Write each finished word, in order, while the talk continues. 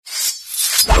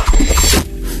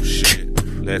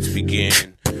Let's begin.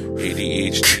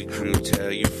 ADHD crew,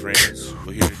 tell your friends.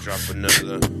 We're here to drop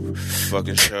another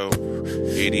fucking show.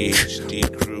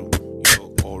 ADHD crew,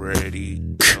 you already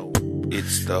know.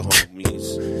 It's the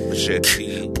homies,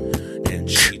 Machete and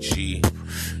Chi-Chi.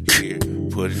 Here,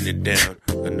 putting it down.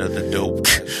 Another dope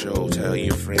ass show. Tell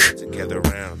your friends to gather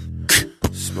around.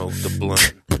 Smoke the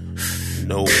blunt.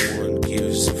 No one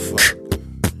gives a fuck.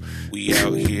 We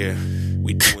out here,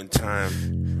 we doing time.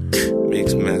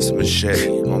 Mix Master Machete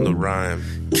on the rhyme.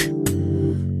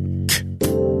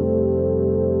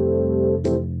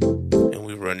 And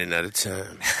we're running out of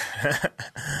time.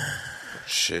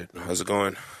 Shit, how's it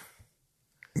going?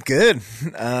 Good.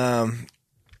 You have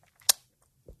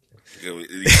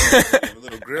a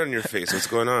little grin on your face. What's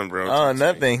going on, bro? Oh,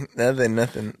 nothing.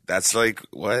 Nothing. That's like,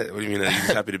 what? What do you mean? Are you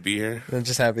just happy to be here? I'm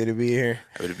just happy to be here.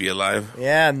 Happy to be alive?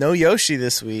 Yeah, no Yoshi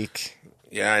this week.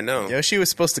 Yeah, I know. Yoshi was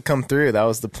supposed to come through. That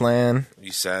was the plan.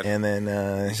 You sad? And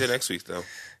then He said next week, though.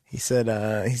 he said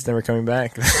he's never coming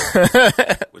back.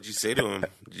 What'd you say to him?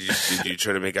 Did you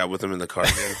try to make out with him in the car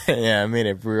again? Yeah, I made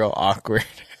it real awkward.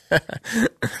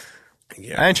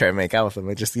 Yeah. I didn't try to make out with him.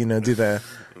 I just, do the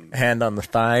hand on the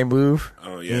thigh move.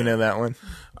 Oh, yeah. You know that one?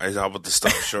 I was able to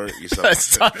stop short. You saw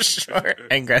Stop short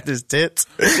and grabbed his tits.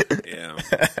 Yeah.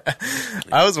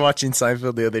 I was watching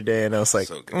Seinfeld the other day, and I was like,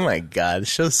 So good. oh my God, the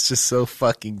show's just so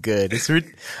fucking good.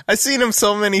 I've seen him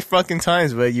so many fucking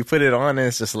times, but you put it on, and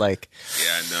it's just like,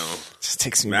 Yeah, I know. it just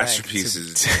takes me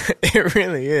Masterpieces. back. It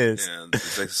really is. Yeah,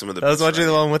 it's like some of the I was best watching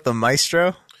the writing. one with the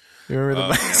maestro. You remember the Oh,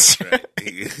 yeah, that's maestro? right.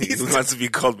 He wants to be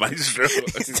called Maestro.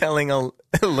 He's telling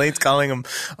Elaine's calling him,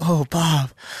 oh, Bob.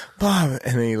 And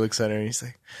then he looks at her and he's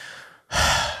like,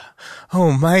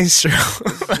 oh, Maestro.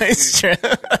 Maestro.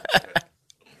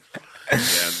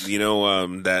 Yeah, you know,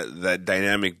 that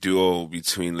dynamic duo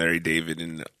between Larry David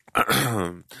and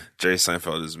Jerry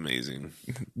Seinfeld is amazing.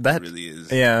 That It really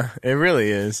is. Yeah, it really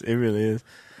is. It really is.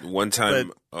 One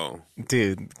time,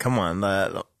 Dude, come on.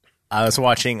 I was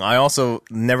watching, I also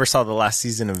never saw the last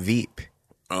season of Veep.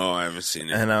 I haven't seen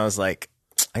it. And I was like,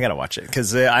 I gotta watch it.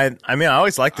 Because, I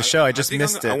always liked the show. I just think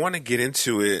missed I it. want to get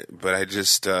into it, but I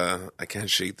just, I can't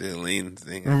shake the Elaine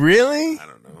thing. Really? I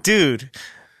don't know. Dude,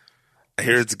 I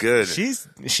hear it's good.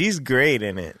 she's great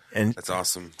in it. And That's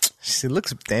awesome. she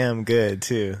looks damn good,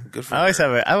 too. Good for I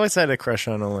her. always had a crush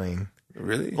on Elaine.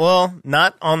 Really? Well,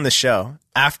 not on the show.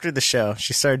 After the show,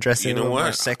 she started dressing You know a little more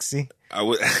what? sexy. I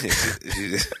would.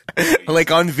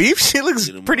 Like on Veep, she looks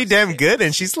Little more pretty damn sexy. good,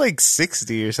 and she's like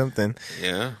 60 or something.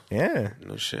 Yeah. Yeah.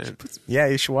 No shit. Yeah,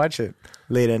 you should watch it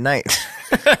late at night.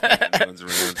 Runs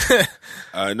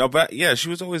around. No, but yeah, she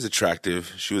was always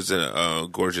attractive. She was a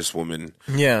gorgeous woman.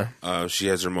 Yeah. She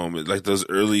has her moment, like those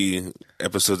early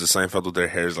episodes of Seinfeld with their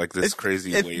hair is like this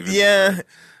crazy wave. Yeah.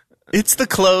 It's the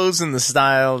clothes and the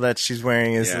style that she's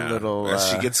wearing is a little.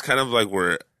 She gets kind of like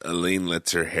where Elaine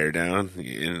lets her hair down,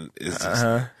 and it's just,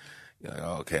 you're like,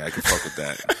 oh, okay, I can fuck with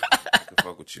that. I can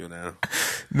fuck with you now.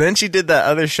 Then she did that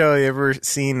other show. You ever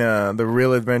seen The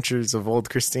Real Adventures of Old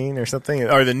Christine or something?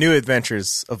 Or The New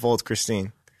Adventures of Old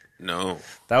Christine? No.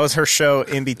 That was her show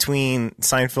in between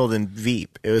Seinfeld and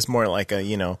Veep. It was more like a,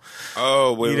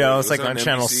 Oh, wait, it's like on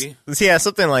channels. Yeah,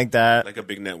 something like that. like a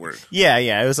big network. Yeah,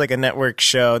 it was like a network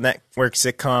show, network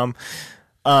sitcom.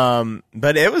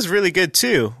 But it was really good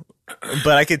too.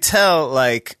 But I could tell,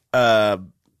 like,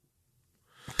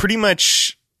 pretty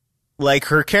much, like,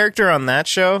 her character on that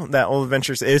show, that Old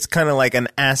Adventures, it's kind of like an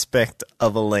aspect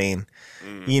of Elaine.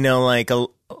 Like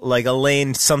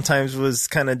Elaine sometimes was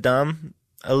kind of dumb.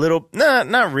 A little,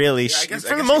 not really. I guess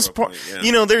For the you most have a part, point,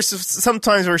 yeah. there's some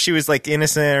times where she was like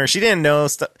innocent or she didn't know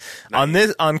stuff.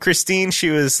 On Christine,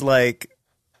 she was like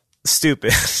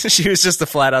stupid. She was just a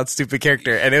flat out stupid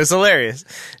character, and it was hilarious.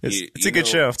 It's a good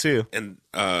show too. And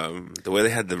the way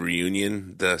they had the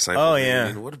reunion, the Seinfeld Oh, yeah.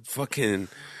 reunion, what a fucking,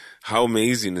 how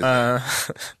amazing is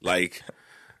that? Like,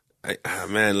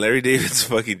 man, Larry David's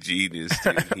fucking genius,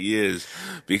 dude. He is.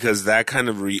 Because that kind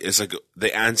of, it's like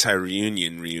the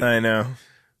anti-reunion reunion. I know.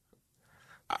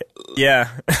 Yeah.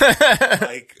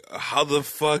 Like, how the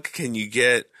fuck can you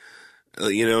get,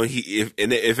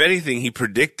 if anything, he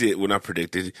predicted, well, not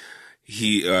predicted,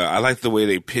 I like the way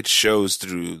they pitch shows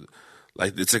through,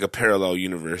 like, it's like a parallel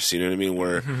universe, you know what I mean?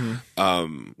 Where,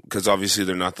 because obviously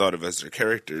they're not thought of as their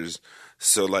characters.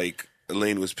 So, like,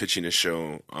 Elaine was pitching a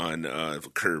show on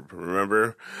Curb,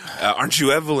 remember? Aren't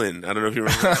You Evelyn? I don't know if you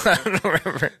remember. I don't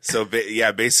remember. So,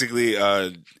 basically,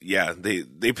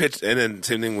 they pitched, and then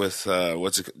same thing with,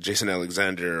 Jason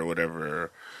Alexander or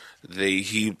whatever.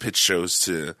 He pitched shows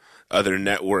to other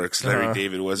networks. Larry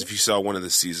David was, if you saw one of the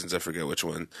seasons, I forget which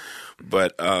one.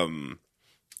 But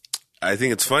I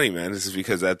think it's funny, man. This is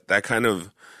because that kind of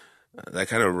That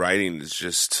kind of writing is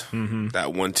just that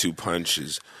 1-2 punch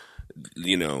is,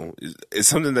 it's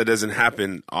something that doesn't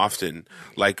happen often.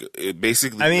 Like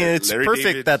basically, I mean, it's Larry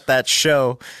perfect David, that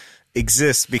show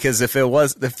exists, because if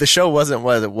the show wasn't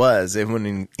what it was, it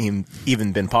wouldn't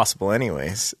even been possible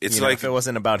anyways. It's like like if it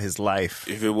wasn't about his life.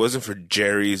 if it wasn't for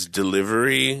Jerry's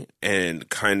delivery and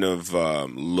kind of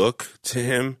look to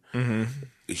him,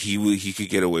 he could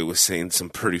get away with saying some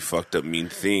pretty fucked up mean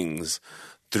things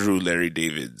through Larry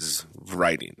David's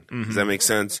writing. Does that make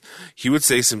sense? He would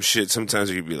say some shit sometimes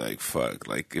where you'd be like, fuck.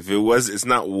 Like, if it's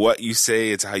not what you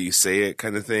say, it's how you say it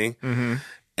kind of thing.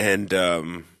 And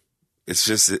it's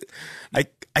just...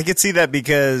 I could see that,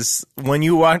 because when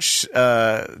you watch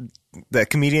the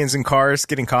comedians in cars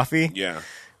getting coffee, yeah.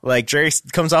 like Jerry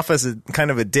comes off as a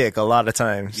kind of a dick a lot of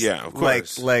times. Yeah, of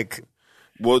course. Like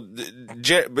Well,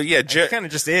 but yeah, it kind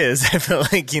of just is. I feel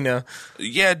like,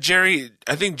 Yeah, Jerry,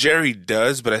 I think Jerry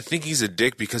does, but I think he's a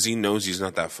dick because he knows he's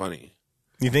not that funny.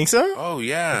 You think so? Oh,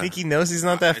 yeah. I think he knows he's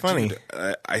not that funny. Dude,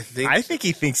 I think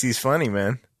he thinks he's funny,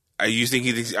 man. You think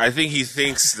he thinks? I think he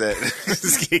thinks that. This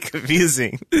is getting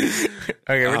confusing.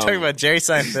 Okay, we're talking about Jerry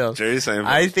Seinfeld. Jerry Seinfeld.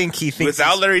 I think he thinks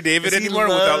without Larry David does he anymore.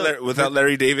 love- Without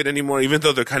Larry David anymore. Even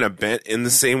though they're kind of bent in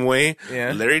the same way.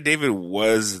 Yeah. Larry David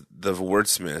was the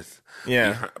wordsmith.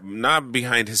 Yeah. Not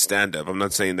behind his stand-up. I'm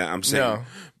not saying that. I'm saying No.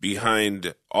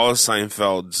 behind all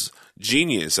Seinfeld's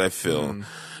genius. I feel,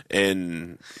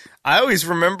 and I always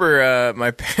remember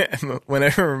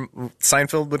whenever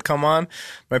Seinfeld would come on,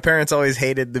 my parents always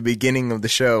hated the beginning of the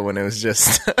show when it was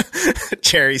just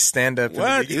Jerry's stand-up.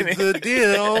 what is the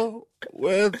deal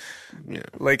with? Yeah.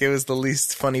 Like, it was the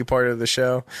least funny part of the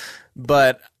show.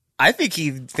 But I think he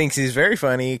thinks he's very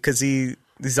funny, because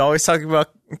he's always talking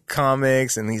about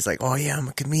comics, and he's like, oh yeah, I'm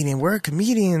a comedian. We're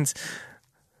comedians.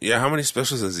 Yeah. How many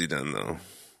specials has he done though?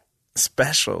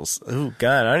 Specials. Oh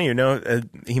God, I don't even know.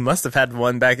 He must have had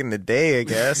one back in the day, I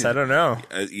guess. I don't know.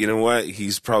 You know what?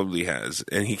 He's probably has,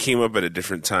 and he came up at a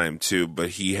different time too.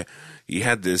 But he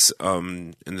had this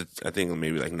I think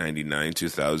maybe like 99,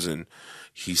 2000.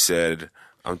 He said,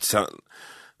 "I'm telling."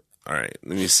 All right,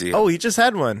 let me see. Oh, he just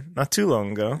had one not too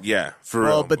long ago. Yeah, for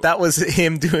Well, real. but that was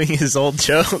him doing his old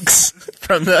jokes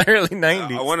from the early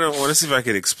 90s. I want to see if I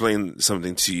could explain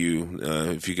something to you,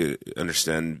 if you could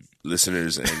understand,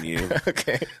 listeners and you.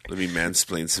 Okay. Let me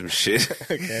mansplain some shit.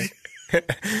 Okay.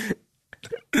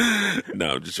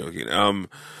 No, I'm just joking.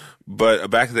 But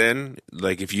back then,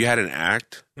 like if you had an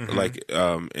act, like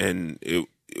and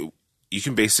you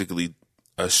can basically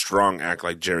a strong act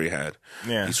like Jerry had.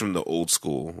 Yeah. He's from the old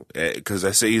school, because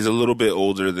I say he's a little bit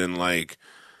older than like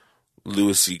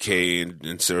Louis C.K.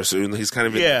 and Sarah. So he's kind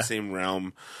of in the same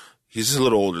realm. He's just a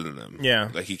little older than them. Yeah.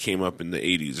 Like he came up in the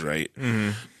 80s, right?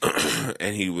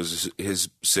 And his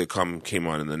sitcom came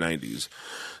on in the 90s.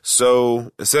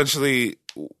 So essentially,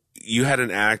 you had an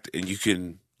act and you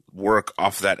can work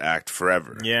off that act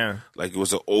forever. Yeah. Like it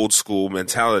was an old school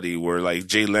mentality where like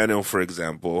Jay Leno, for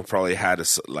example, probably had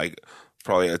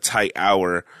a tight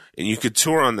hour, and you could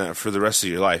tour on that for the rest of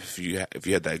your life if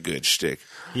you had that good shtick.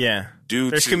 Yeah.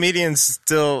 There's to- comedians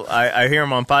still, I hear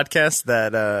them on podcasts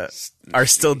that are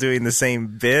still doing the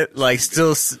same bit, like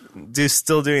still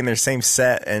doing their same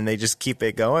set, and they just keep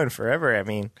it going forever. I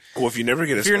mean, Well, if you never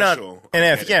get a if you're not, special,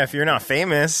 and if you're not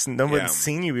famous, no one's Yeah.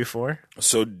 seen you before.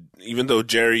 So even though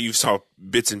Jerry, you saw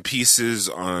bits and pieces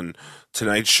on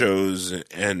Tonight shows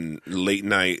and late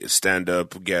night stand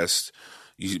up guests,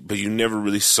 but you never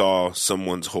really saw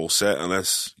someone's whole set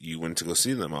unless you went to go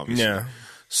see them, obviously. Yeah.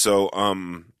 So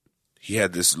he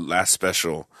had this last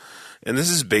special, and this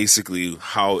is basically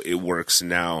how it works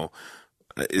now.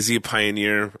 Is he a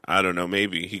pioneer? I don't know.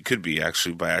 Maybe he could be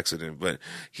actually by accident, but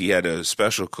he had a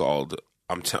special called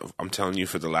 "I'm telling you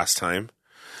for the last time."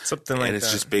 Something like that. And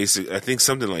it's just basic. I think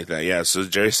something like that. Yeah. So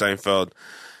Jerry Seinfeld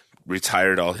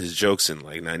retired all his jokes in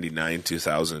like 99,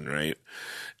 2000, right?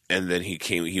 And then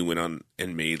he went on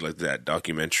and made like that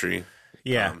documentary.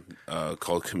 Yeah.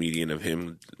 Called Comedian of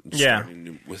him. Yeah.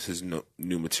 With his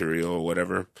new material or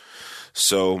whatever.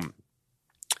 So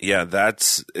yeah,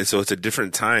 it's a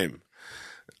different time,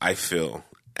 I feel.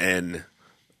 And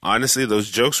honestly, those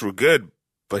jokes were good,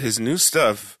 but his new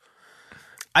stuff,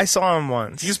 I saw him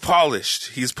once. he's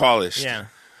polished. Yeah.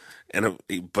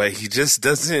 But he just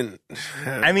doesn't.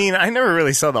 I mean, I never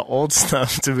really saw the old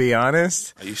stuff, to be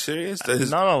honest. Are you serious?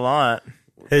 Not a lot.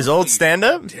 His old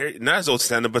stand-up? Not his old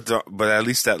stand-up, but at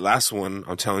least that last one,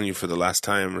 I'm telling you for the last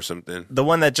time or something. The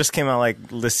one that just came out like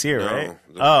this year, No, right?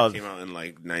 the one that came out in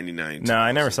like 99. No,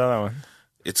 I never saw that one.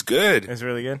 It's good. It's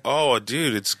really good. Oh,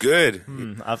 dude, it's good.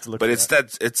 I'll have to look. But for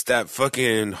it's that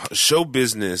fucking show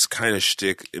business kind of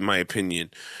shtick, in my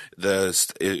opinion.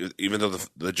 Even though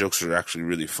the jokes are actually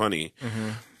really funny,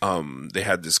 they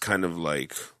had this kind of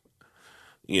like,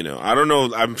 you know, I don't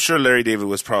know. I'm sure Larry David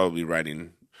was probably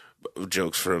writing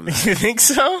jokes for him. You think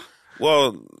so?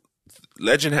 Well,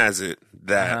 legend has it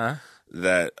that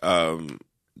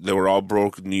they were all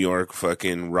broke New York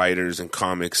fucking writers and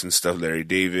comics and stuff. Larry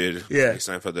David, Yeah.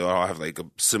 Seinfeld, they all have like a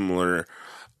similar,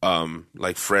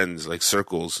 like friends, like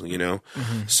circles, you know?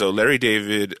 So Larry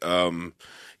David,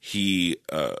 he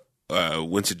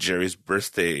went to Jerry's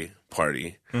birthday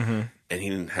party and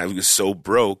he was so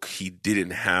broke, he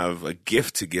didn't have a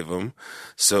gift to give him.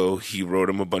 So he wrote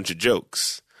him a bunch of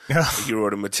jokes. He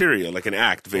wrote a material, like an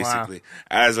act, basically,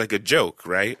 as like a joke,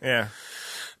 right? Yeah.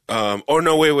 Oh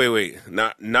no! Wait!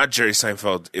 Not Jerry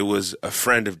Seinfeld. It was a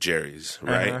friend of Jerry's,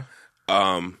 right?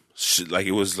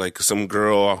 It was like some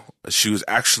girl. She was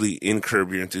actually in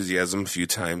Curb Your Enthusiasm a few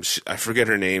times. I forget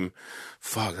her name.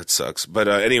 Fuck, that sucks. But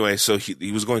anyway, so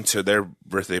he was going to their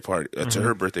birthday party, to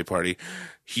her birthday party.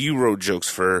 He wrote jokes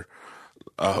for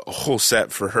a whole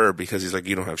set for her because he's like,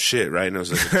 you don't have shit, right? And it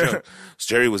was like a joke.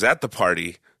 So Jerry was at the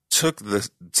party. Took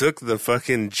the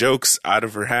fucking jokes out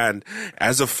of her hand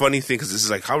as a funny thing, because this is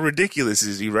like, how ridiculous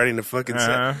is he writing a fucking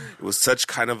set? It was such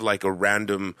kind of like a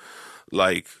random,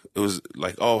 like, it was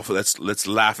like, oh, let's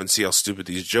laugh and see how stupid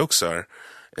these jokes are,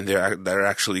 and they're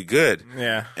actually good.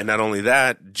 Yeah. And not only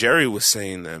that, Jerry was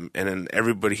saying them, and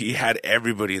then he had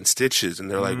everybody in stitches, and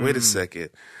they're like, wait a second.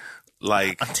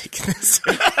 Like, I'm taking this.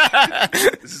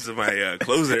 This is my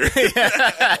closer.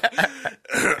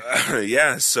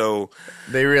 Yeah, so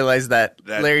they realized that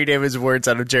Larry David's words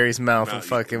out of Jerry's mouth and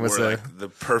fucking was like the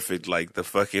perfect, like the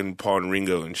fucking Paul and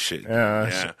Ringo and shit.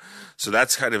 Yeah. So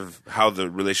that's kind of how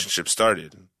the relationship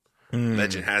started.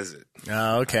 Legend has it.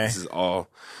 Oh, okay. This is all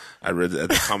I read at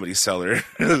the Comedy Cellar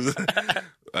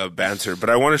banter.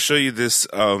 But I want to show you this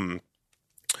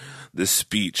this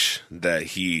speech that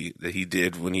he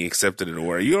did when he accepted an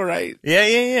award. Are you all right?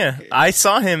 Yeah. I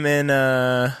saw him in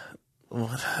it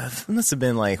must have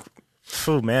been like,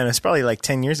 oh man, it's probably like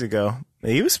 10 years ago.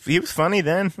 He was funny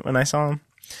then when I saw him.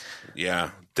 Yeah,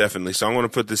 definitely. So I'm going to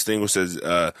put this thing which says,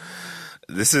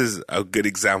 this is a good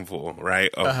example, right?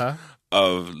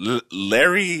 Of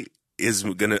Larry is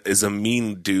a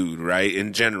mean dude, right?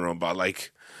 In general, but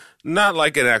like, not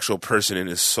like an actual person in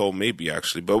his soul, maybe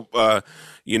actually, but,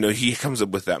 you know, he comes up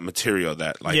with that material,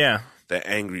 that like, that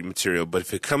angry material. But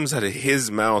if it comes out of his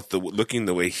mouth, looking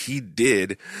the way he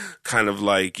did, kind of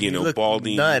like, you know,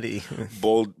 balding, nutty,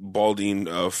 balding,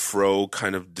 fro,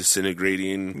 kind of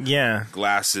disintegrating,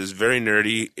 glasses, very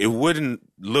nerdy, it wouldn't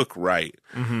look right.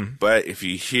 But if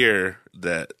you hear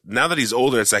that, now that he's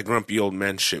older, it's like grumpy old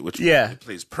man shit, which he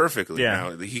plays perfectly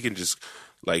now. He can just,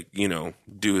 like, you know,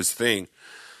 do his thing.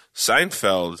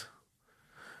 Seinfeld,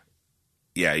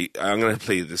 I'm going to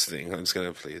play this thing. I'm just going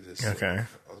to play this. Okay. I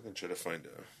was going to try to find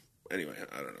anyway,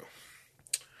 I don't know.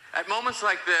 At moments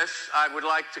like this, I would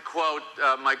like to quote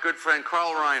my good friend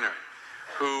Carl Reiner,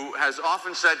 who has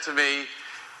often said to me,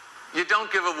 you don't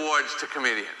give awards to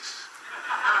comedians.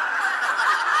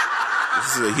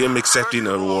 This is him accepting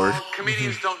an award.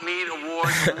 Comedians don't need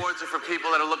awards. Awards are for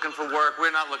people that are looking for work.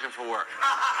 We're not looking for work.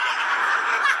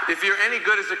 If you're any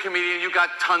good as a comedian, you got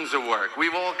tons of work.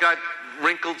 We've all got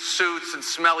wrinkled suits and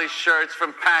smelly shirts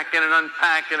from packing and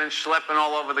unpacking and schlepping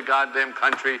all over the goddamn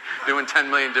country, doing 10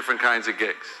 million different kinds of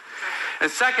gigs.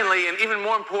 And secondly, and even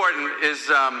more important, is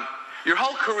your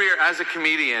whole career as a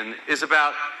comedian is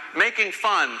about making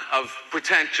fun of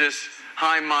pretentious,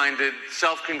 high-minded,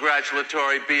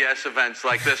 self-congratulatory BS events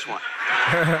like this one.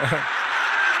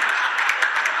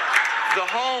 The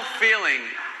whole feeling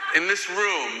in this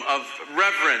room of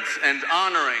reverence and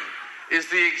honoring is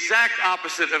the exact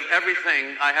opposite of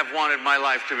everything I have wanted my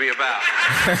life to be about.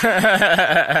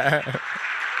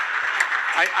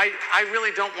 I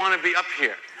really don't want to be up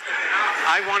here.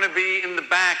 I want to be in the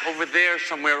back over there,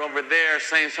 somewhere over there,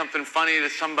 saying something funny to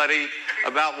somebody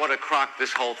about what a crock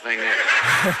this whole thing is.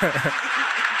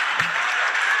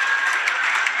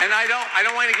 And I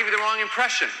don't want to give you the wrong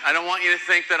impression. I don't want you to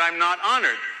think that I'm not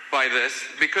honored by this,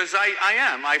 because I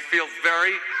am. I feel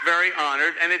very, very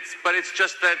honored, but it's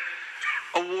just that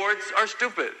awards are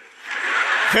stupid.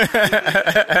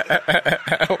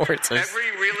 Every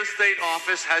real estate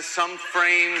office has some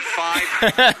framed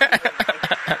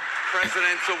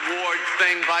President's Award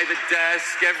thing by the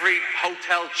desk. Every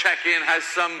hotel check-in has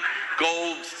some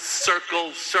gold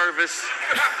circle service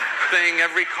thing.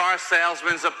 Every car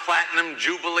salesman's a platinum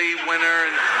jubilee winner.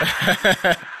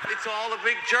 And It's all a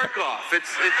big jerk off. It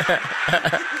is.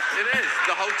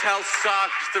 The hotel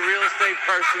sucks. The real estate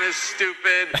person is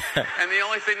stupid. And the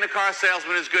only thing the car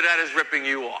salesman is good at is ripping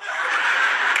you off.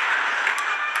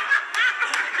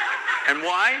 And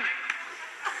why?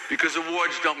 Because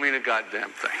awards don't mean a goddamn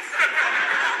thing.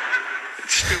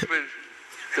 It's stupid.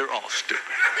 They're all stupid.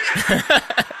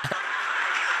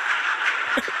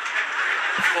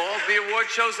 All the award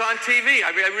shows on TV.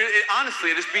 I mean,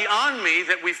 honestly, it is beyond me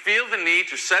that we feel the need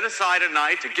to set aside a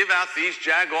night to give out these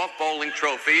jag-off bowling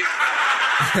trophies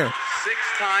 6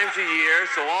 times a year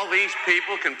so all these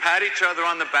people can pat each other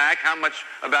on the back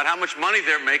about how much money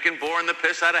they're making boring the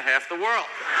piss out of half the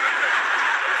world.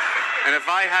 And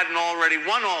if I hadn't already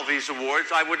won all these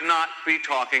awards, I would not be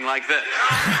talking like this.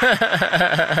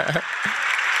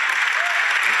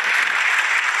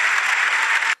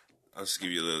 I'll just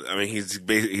give you a little. I mean,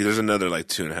 there's another like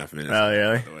 2.5 minutes. Oh,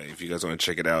 really? By the way, if you guys want to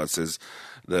check it out, it says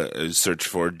search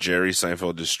for Jerry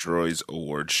Seinfeld destroys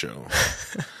award show.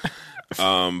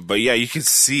 But yeah, you can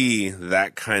see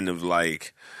that kind of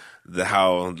like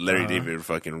how Larry David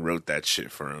fucking wrote that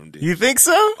shit for him, dude. You think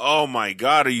so? Oh my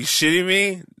God, are you shitting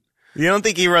me? You don't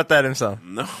think he wrote that himself?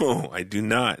 No, I do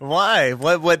not. Why?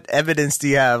 What evidence do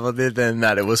you have other than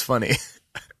that it was funny?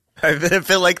 I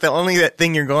feel like the only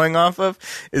thing you're going off of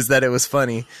is that it was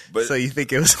funny. But, so you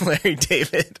think it was Larry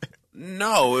David?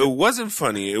 No, it wasn't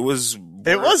funny. It was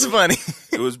funny.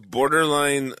 It was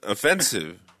borderline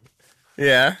offensive.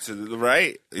 Yeah.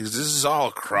 Right? This is all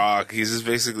crock. He's just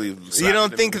basically. You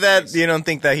don't think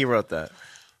that he wrote that?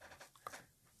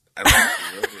 I don't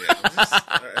think he wrote it.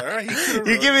 All right,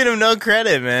 you're giving him no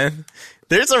credit, man.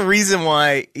 There's a reason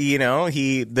why,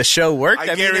 the show worked.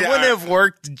 I mean, it wouldn't have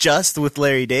worked just with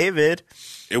Larry David.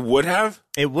 It would have?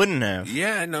 It wouldn't have.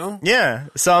 Yeah, I know. Yeah.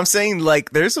 So I'm saying, like,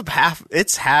 there's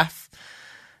it's half.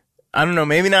 I don't know,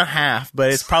 maybe not half,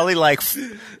 but it's probably like,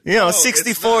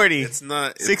 60-40. It's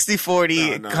not.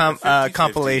 60-40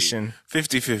 compilation.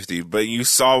 50-50. But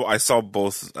I saw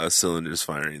both cylinders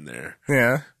firing there.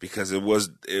 Yeah. Because it was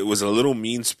a little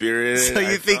mean-spirited. So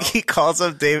you think he calls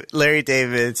up Larry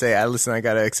David and say, listen, I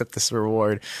gotta accept this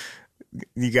reward.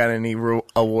 You got any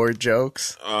award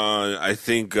jokes? I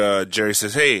think Jerry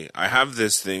says, hey, I have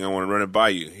this thing. I want to run it by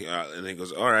you. And he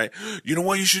goes, all right. You know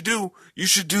what you should do?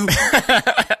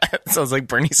 Sounds like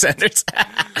Bernie Sanders.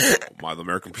 My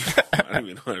American people. I don't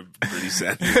even know Bernie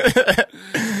Sanders.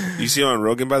 You see him on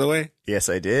Rogan, by the way? Yes,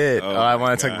 I did. I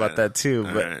want to talk about that too.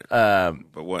 But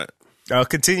but what? I'll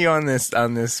continue on this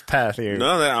path here.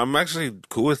 No, I'm actually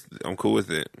cool with. I'm cool with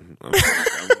it.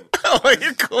 Oh,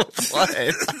 you're cool with what?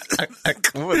 I'm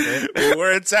cool with it. Well,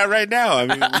 where it's at right now. I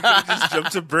mean, we could just jump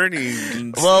to Bernie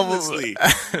seamlessly.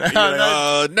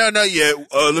 No, not yet.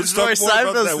 Let's talk more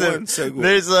about that one segue.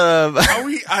 There's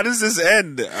how does this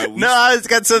end? I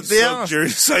got something else. Jerry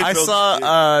Seinfeld I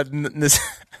saw this.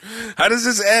 How does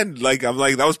this end? Like, I'm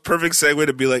like, that was perfect segue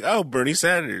to be like, oh, Bernie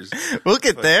Sanders. We'll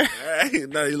get there.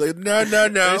 No, you're like, no.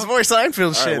 There's more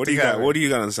Seinfeld shit. What do you got? What do you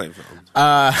got on Seinfeld?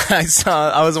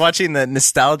 I was watching the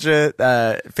Nostalgia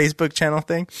Facebook channel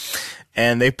thing,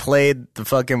 and they played the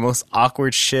fucking most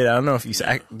awkward shit. I don't know if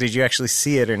did you actually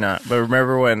see it or not, but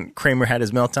remember when Kramer had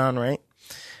his meltdown, right?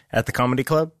 At the comedy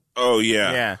club? Oh,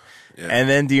 yeah. Yeah. And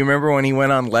then do you remember when he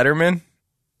went on Letterman?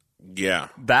 Yeah.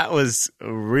 That was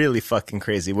really fucking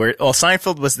crazy.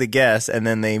 Seinfeld was the guest, and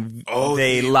then they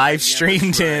live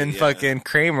streamed in fucking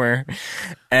Kramer,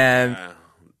 and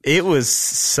it was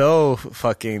so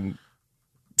fucking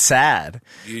sad.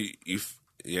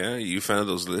 You found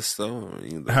those lists though? I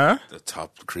mean, the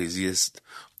top craziest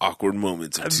awkward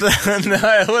moments. No,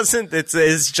 it wasn't.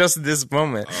 It's just this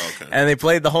moment. Oh, okay. And they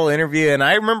played the whole interview, and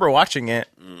I remember watching it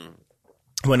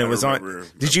when it was on.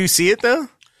 Did you see it though?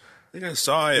 I think I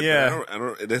saw it. Yeah,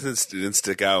 but it didn't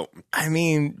stick out. I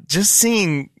mean, just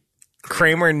seeing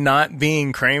Kramer not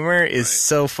being Kramer is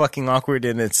so fucking awkward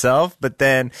in itself. But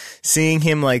then seeing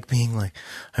him like being like,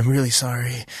 "I'm really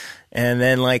sorry," and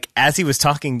then like as he was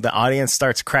talking, the audience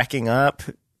starts cracking up.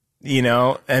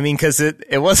 I mean, because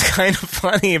it was kind of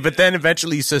funny, but then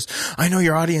eventually he says, "I know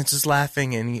your audience is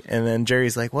laughing," and then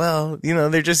Jerry's like, "Well,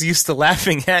 they're just used to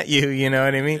laughing at you." You know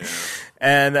what I mean? Yeah.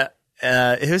 And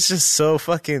it was just so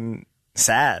fucking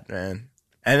sad, man.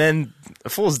 And then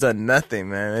the fool's done nothing,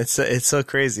 man. It's so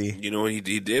crazy. You know what he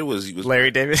did was he was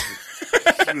Larry David.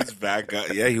 He was back.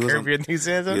 Yeah, he was Curb Your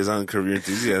Enthusiasm. He was on Curb Your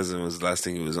Enthusiasm. Was the last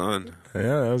thing he was on.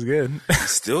 Yeah, that was good. He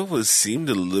still seemed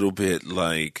a little bit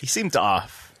like he seemed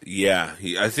off. Yeah,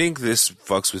 I think this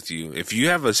fucks with you. If you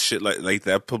have a shit like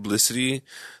that publicity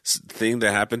thing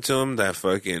that happened to him, that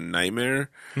fucking nightmare,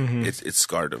 it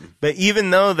scarred him. But even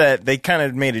though that they kind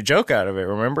of made a joke out of it,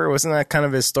 remember? Wasn't that kind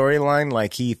of his storyline?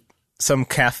 Like he some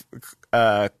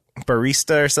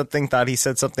barista or something thought he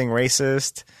said something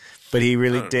racist, but he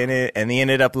really didn't, and he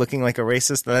ended up looking like a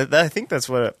racist. I think that's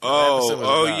what. The episode was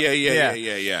about.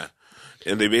 Yeah.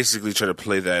 And they basically try to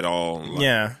play that all.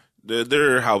 Yeah.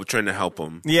 They're trying to help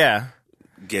him. Yeah.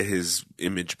 Get his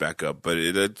image back up, but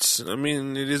it is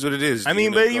what it is. I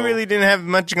mean, but he really didn't have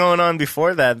much going on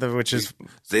before that, which is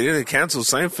they didn't cancel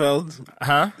Seinfeld,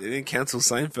 huh? They didn't cancel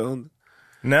Seinfeld.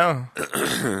 No,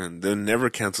 they'll never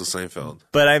cancel Seinfeld.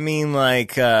 But I mean,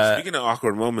 like speaking of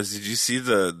awkward moments, did you see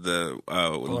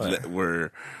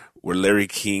where Larry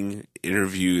King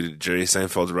interviewed Jerry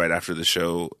Seinfeld right after the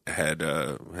show had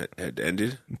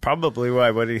ended? Probably.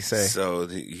 Why? What did he say? So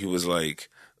he was like,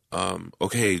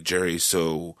 okay, Jerry,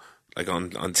 so like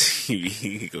on TV,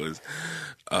 he goes,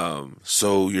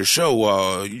 so your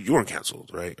show, you weren't canceled,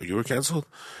 right? You were canceled?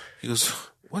 He goes,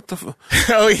 what the fuck?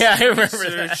 Oh yeah, I remember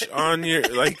that. On your,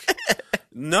 like,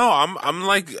 no, I'm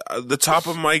like the top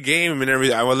of my game and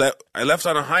everything. I left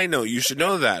on a high note. You should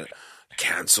know that.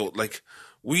 Canceled. Like,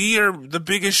 we are the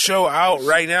biggest show out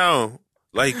right now.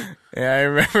 Like, yeah, I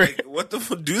remember. Like, what the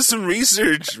fuck? Do some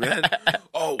research, man.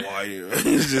 Oh, why?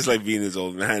 He's just like being his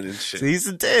old man and shit. So he's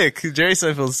a dick. Jerry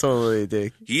Seinfeld's totally a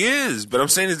dick. He is, but I'm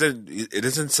saying is that it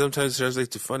doesn't sometimes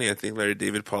translate to funny. I think Larry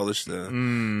David polished I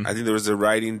think there was a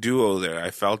writing duo there.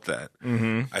 I felt that.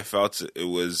 Mm-hmm. I felt it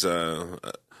was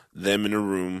them in a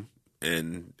room,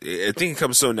 and I think it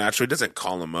comes so natural. He doesn't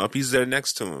call him up. He's there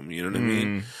next to him. You know what I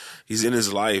mean? He's in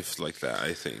his life like that,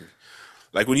 I think.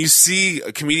 Like when you see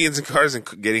comedians in cars and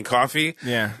getting coffee,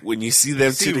 yeah. When you see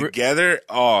them two together,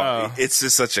 it's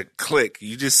just such a click.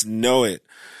 You just know it,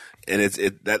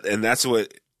 and that's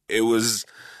what it was.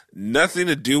 Nothing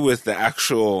to do with the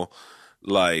actual,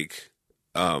 like,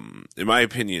 in my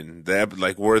opinion, that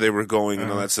like where they were going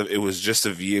and all that stuff. It was just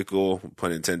a vehicle,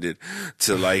 pun intended,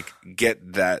 to like get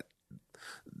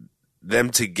them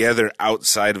together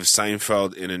outside of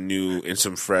Seinfeld in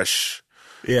some fresh.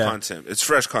 Yeah. Content. It's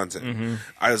fresh content. Mm-hmm.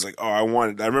 I was like, I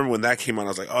remember when that came on, I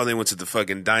was like, they went to the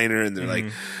fucking diner and they're like,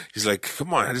 he's like,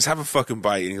 come on, just have a fucking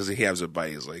bite. And he has a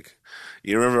bite. He's like,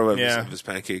 you remember his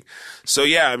pancake? So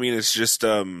yeah, I mean, it's just,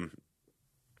 I don't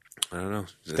know.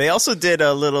 They also did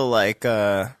a little like,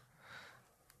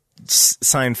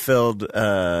 Seinfeld,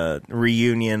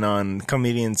 reunion on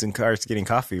comedians in cars getting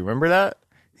coffee. Remember that?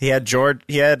 He had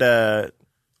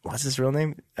what's his real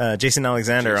name? Jason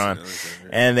Alexander on.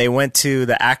 And they went to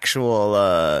the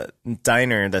actual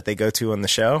diner that they go to on the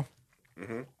show.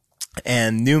 Mm-hmm.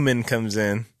 And Newman comes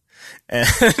in. And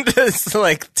it's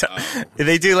like,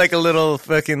 they do like a little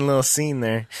scene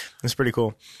there. It's pretty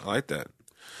cool. I like that.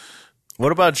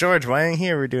 What about George? Why ain't he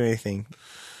ever do anything?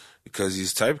 Because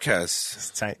he's typecast.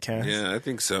 He's typecast? Yeah, I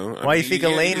think so. Why do you think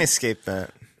Elaine escaped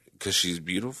that? Because she's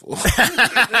beautiful.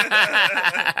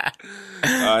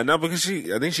 No, because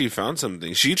I think she found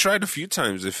something. She tried a few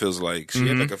times, it feels like. She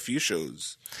had like a few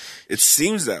shows. It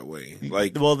seems that way.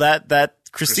 Like, well, that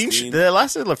Christine that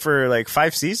lasted for like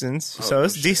 5 seasons, so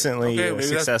it's decently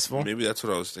successful. Maybe that's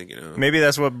what I was thinking of. Maybe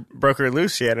that's what broke her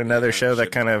loose. She had another show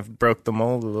that kind of broke the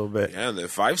mold a little bit. Yeah, the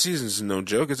 5 seasons is no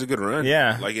joke. It's a good run.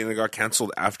 Yeah. Like, and it got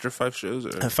canceled after 5 shows?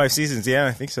 Or? 5 seasons, yeah,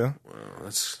 I think so. Wow,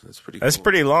 that's pretty cool. That's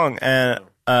pretty long. And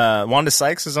Wanda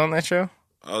Sykes is on that show.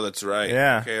 Oh, that's right.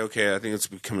 Yeah. Okay. I think it's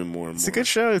becoming more and more. It's a good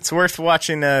show. It's worth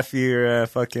watching if you're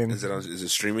fucking... Is it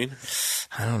streaming?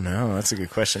 I don't know. That's a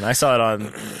good question. I saw it on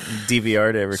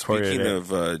DVR to record it. Speaking of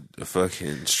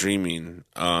fucking streaming...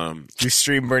 you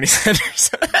stream Bernie Sanders?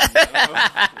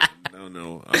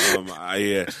 No.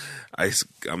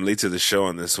 I'm late to the show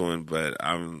on this one, but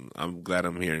I'm glad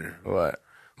I'm here. What?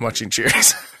 Watching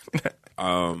Cheers?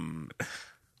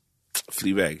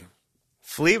 Fleabag.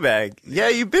 Fleabag. Yeah,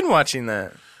 you've been watching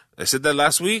that. I said that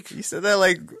last week. You said that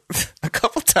like a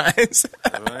couple times.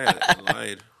 I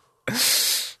lied.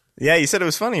 Yeah, you said it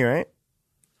was funny, right?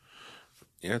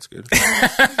 Yeah, it's good.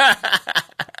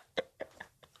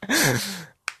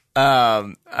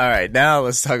 All right, now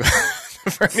let's talk about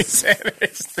the Bernie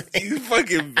Sanders thing. You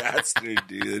fucking bastard,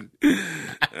 dude. All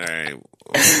right,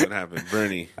 what happened,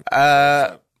 Bernie?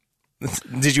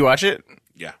 Did you watch it?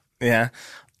 Yeah. Yeah.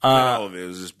 All of it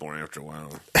was just boring after a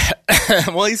while.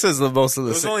 Well, he says most of the.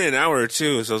 It was only an hour or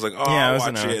two, so I was like, I'll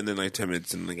watch it, and then like 10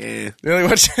 minutes, and like, You only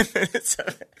watched 10 minutes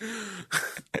of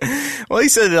it. Well, he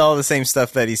said all the same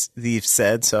stuff that he's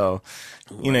said, so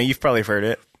you've probably heard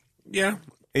it. Yeah.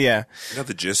 Yeah. I got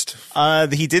the gist.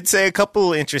 He did say a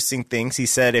couple interesting things. He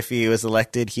said if he was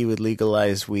elected, he would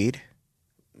legalize weed.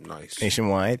 Nice.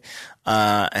 Nationwide.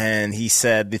 And he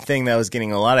said the thing that was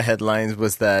getting a lot of headlines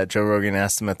was that Joe Rogan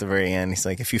asked him at the very end, he's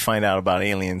like, if you find out about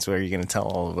aliens, what are you going to tell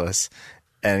all of us?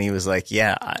 And he was like,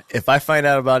 yeah, if I find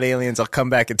out about aliens, I'll come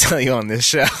back and tell you on this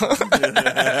show.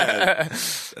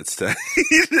 That's tight.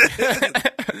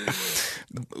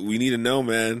 We need to know,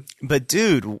 man. But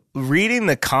dude, reading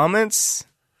the comments,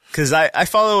 because I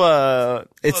follow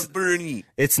it's Bernie.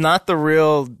 It's not the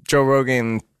real Joe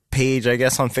Rogan page, I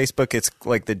guess, on Facebook. It's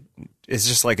like it's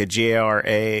just like a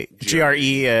GRE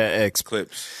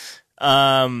Clips.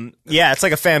 yeah, it's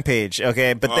like a fan page,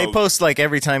 okay? But they post like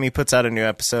every time he puts out a new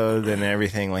episode and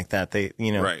everything like that. They,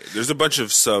 Right. There's a bunch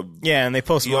of Yeah, and they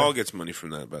post He all gets money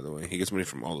from that, by the way. He gets money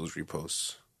from all those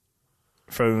reposts.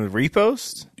 from the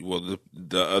repost? Well,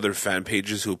 the other fan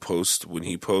pages who post when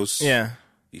he posts, Yeah.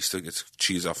 he still gets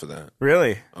cheese off of that.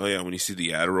 Really? Oh yeah, when you see the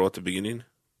Adderall at the beginning,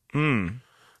 And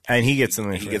he gets the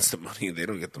money. he gets the money. They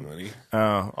don't get the money.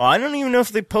 Oh, I don't even know if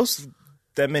they post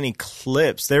that many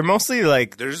clips. They're mostly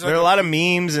like There's there are a lot of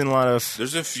memes and a lot of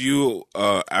There's a few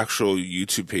actual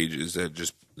YouTube pages that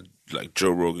just like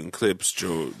Joe Rogan clips,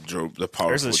 Joe the powerful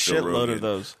There's a Joe shitload Rogan, of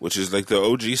those. which is like the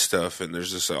OG stuff, and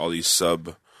there's just all these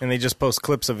sub. and they just post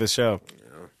clips of his show.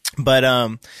 But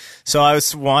so I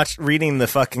was reading the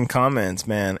fucking comments,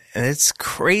 man, and it's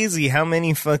crazy how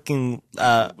many fucking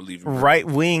Believe in right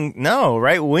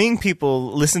wing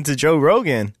people listen to Joe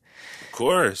Rogan. Of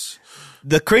course.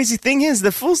 The crazy thing is,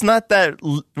 the fool's not that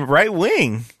right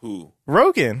wing. Who?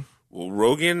 Rogan. Well,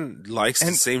 Rogan likes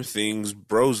the same things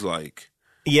bros like.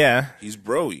 Yeah. He's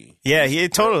broy. Yeah, he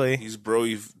totally. He's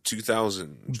broy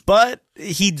 2,000, But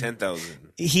he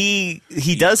 10,000. he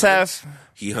does have.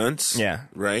 He hunts. Yeah.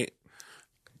 Right?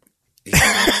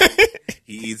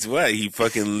 He eats what? He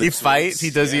fucking He lifts fights. weights. He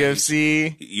does Yeah,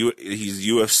 UFC. He's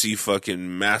UFC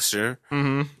fucking master.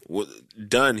 Mm-hmm.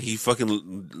 Done. He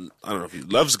fucking, I don't know if he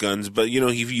loves guns, but he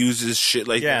uses shit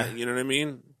like that. You know what I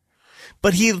mean?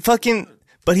 But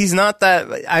he's not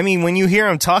that. I mean, when you hear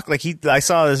him talk, like I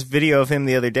saw this video of him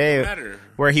the other day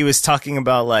where he was talking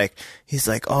about he's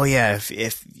like, oh yeah,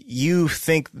 if you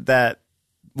think that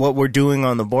what we're doing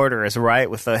on the border is right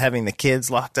with having the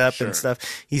kids locked up and stuff,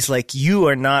 he's like, you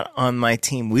are not on my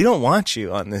team. We don't want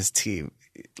you on this team.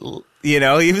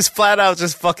 He was flat out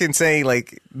just fucking saying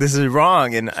like this is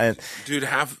wrong. And dude,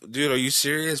 are you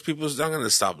serious? People's not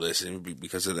gonna stop listening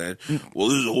because of that. Well,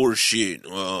 this is horse shit.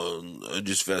 I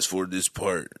just fast forward this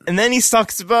part. And then he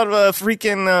talks about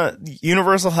freaking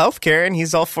universal health care, and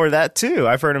he's all for that too.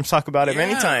 I've heard him talk about it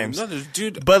many times. No,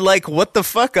 dude. But what the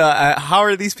fuck? How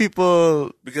are these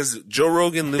people? Because Joe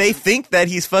Rogan They think that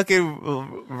he's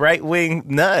fucking right wing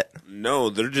nut.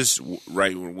 No, they're just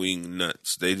right-wing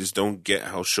nuts. They just don't get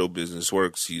how show business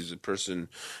works. He's a person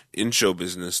in show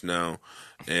business now,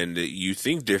 and you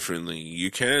think differently. You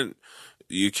can't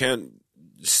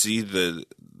see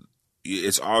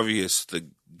it's obvious the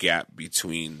gap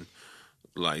between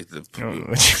like What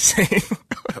you saying?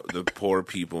 the poor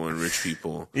people and rich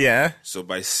people. Yeah. So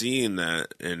by seeing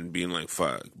that and being like,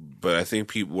 fuck, but I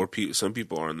think some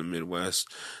people are in the Midwest,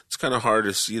 it's kind of hard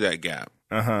to see that gap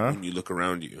when you look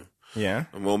around you. Yeah.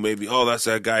 And well, maybe, that's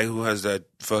that guy who has that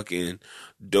fucking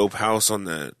dope house on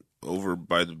that over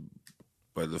by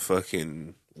the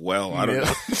fucking well. I don't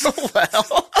know.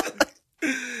 Well.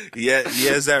 Yeah, he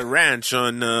has that ranch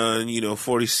on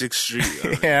 46th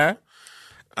Street. Yeah.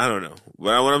 I don't know.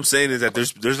 But what I'm saying is that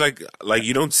there's like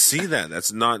you don't see that.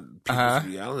 That's not people's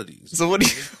realities. So what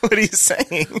are you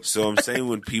saying? So I'm saying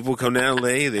when people come to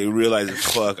LA, they realize,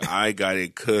 fuck, I got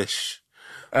it cush.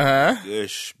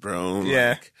 Cush, bro.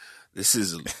 Yeah. Like, this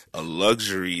is a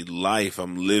luxury life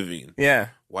I'm living. Yeah.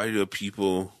 Why do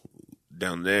people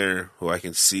down there who I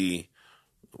can see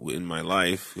in my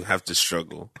life who have to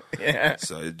struggle? Yeah.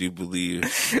 So I do believe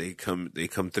they come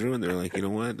through and they're like, you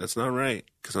know what? That's not right,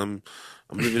 because I'm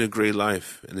living a great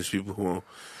life, and there's people who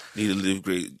need to live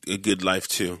a good life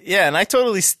too. Yeah, and I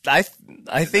totally I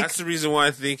think that's the reason why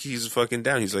I think he's fucking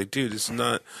down. He's like, dude, it's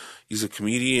not. He's a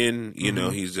comedian. You know,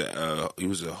 he was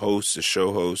a host, a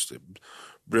show host, a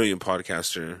brilliant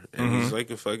podcaster, and he's like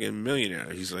a fucking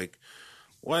millionaire. He's like,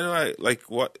 why do I like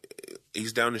what?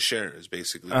 He's down to share is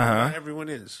basically not everyone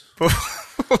is.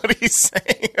 What are you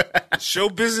saying? Show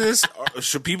business,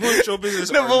 people in show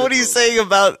business. No, but what are you saying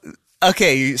about?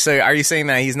 Okay, so are you saying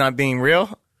that he's not being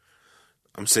real?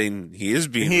 I'm saying he is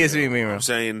being. He is being real. I'm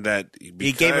saying that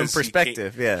he gave him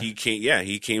perspective. He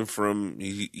came from.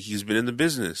 He's been in the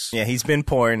business. Yeah, he's been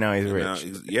poor and now he's rich.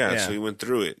 So he went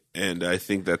through it, and I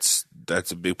think that's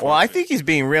a big point. Well, I think he's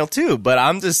being real too, but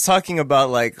I'm just talking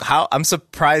about how I'm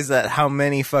surprised at how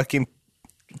many fucking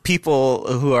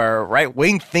people who are right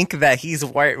wing think that he's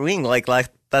right wing. Like that's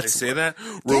they say that.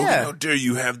 Rogan, how dare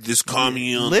you have this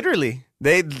commie on? Literally,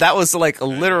 that was like a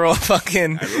literal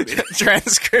fucking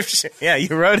transcription. Yeah,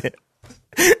 you wrote it.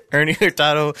 Ernie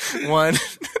Hurtado won.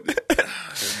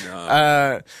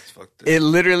 It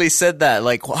literally said that,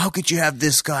 like, well, how could you have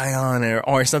this guy on,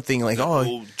 or something like,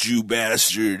 old Jew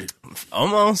bastard.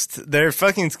 Almost. They're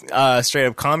fucking straight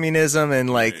up communism, and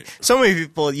like so many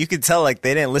people, you could tell like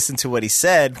they didn't listen to what he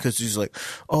said because he's like,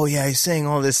 oh yeah, he's saying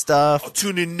all this stuff. I'll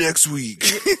tune in next week.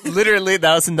 Literally,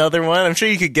 that was another one. I'm sure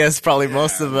you could guess probably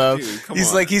most of them. Dude, He's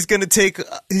on. like, he's gonna take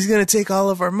all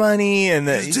of our money, and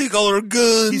Take all our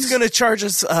guns. he's gonna charge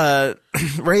us,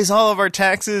 raise all of our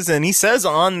taxes, and he says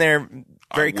on there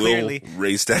very clearly.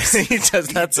 Raise taxes. He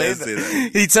does not say does say that.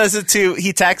 that. He says it too.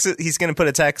 He's going to put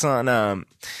a tax on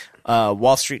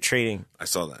Wall Street trading. I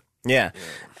saw that. Yeah.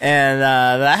 And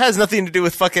that has nothing to do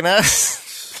with fucking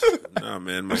us. No,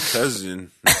 man, my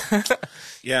cousin.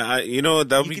 Yeah, you know what?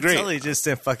 That would be You great. can tell they just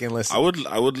didn't fucking listen. I would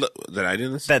that I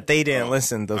didn't listen. That they didn't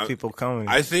listen. Those people coming.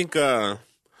 I think. And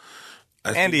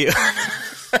you.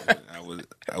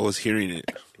 I was hearing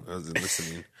it. I wasn't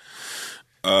listening.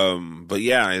 But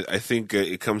yeah, I think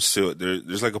it comes to it.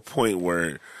 There's like a point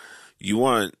where you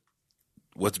want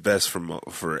what's best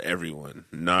for everyone,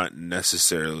 not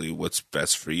necessarily what's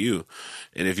best for you.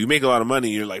 And if you make a lot of money,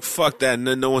 you're like, fuck that.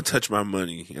 No one touch my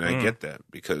money. And I get that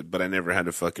but I never had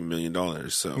a fucking $1 million.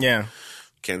 So Yeah.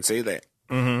 can't say that.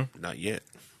 Mm-hmm. Not yet.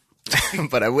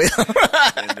 But I will.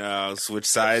 And I'll switch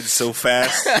sides so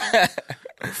fast.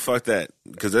 Fuck that.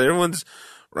 Because everyone's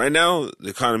right now, the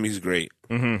economy's great.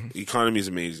 Mm-hmm. The economy's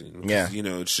amazing. Yeah. You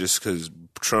know, it's just because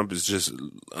Trump is just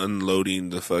unloading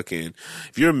the fucking.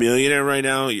 If you're a millionaire right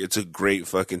now, it's a great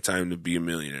fucking time to be a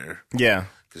millionaire. Yeah.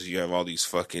 Because you have all these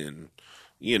fucking,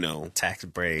 you know. Tax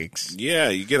breaks. Yeah,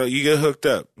 you get hooked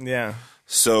up. Yeah.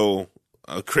 So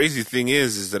a crazy thing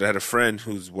is that I had a friend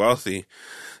who's wealthy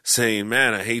saying,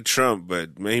 man, I hate Trump,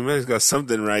 but man, he might have got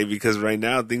something right because right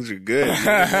now things are good. You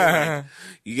know? Like,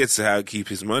 he gets to keep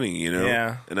his money, you know?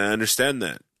 Yeah. And I understand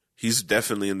that. He's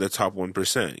definitely in the top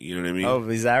 1%. You know what I mean? Oh,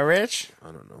 is that rich?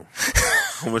 I don't know.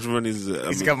 How much money is it?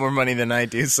 He's got more money than I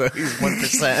do, so he's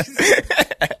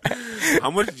 1%.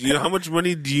 How much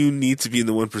money do you need to be in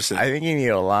the 1%? I think you need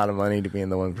a lot of money to be in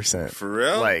the 1%. For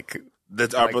real? Like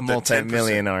That's like about the 10%.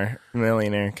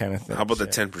 millionaire kind of thing. How about the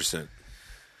 10%?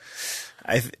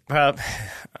 Isn't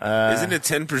it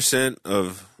 10%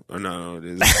 of? Or no, it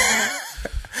is.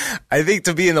 I think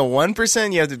to be in the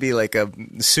 1%, you have to be like a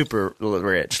super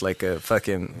rich, like a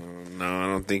fucking. No, I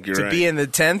don't think you're to right. be in the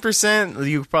 10%,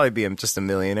 you could probably be just a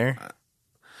millionaire.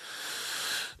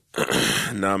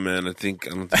 Nah, man, I don't think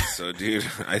so, dude.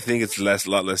 I think it's a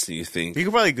lot less than you think. You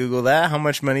could probably Google that. How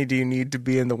much money do you need to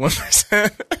be in the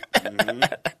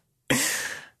 1%?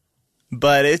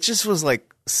 But it just was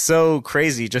like so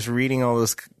crazy just reading all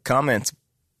those comments.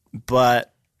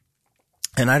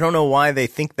 And I don't know why they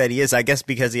think that he is. I guess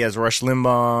because he has Rush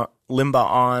Limbaugh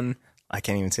on. I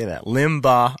can't even say that.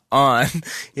 Limbaugh on.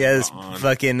 He has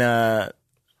fucking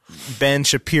Ben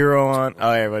Shapiro on.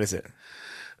 Oh, yeah, what is it?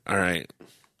 All right.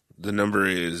 The number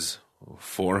is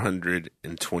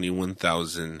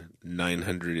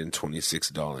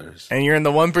 $421,926. And you're in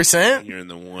the 1%? You're in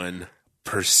the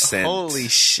 1%. Holy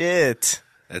shit.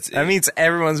 That's it. That means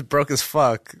everyone's broke as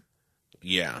fuck.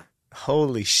 Yeah.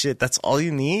 Holy shit. That's all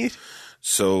you need?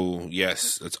 So,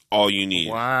 yes, that's all you need.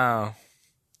 Wow.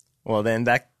 Well, then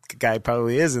that guy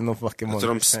probably is in the fucking 1%. That's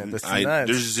what I'm saying. That's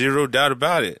nuts. There's zero doubt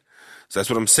about it. So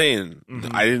that's what I'm saying.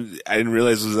 Mm-hmm. I didn't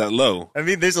realize it was that low. I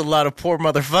mean, there's a lot of poor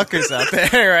motherfuckers out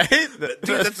there, right? Dude,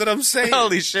 that's what I'm saying.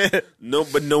 Holy shit. No,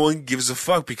 but no one gives a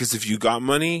fuck because if you got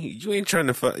money, you ain't trying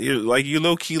to fuck. You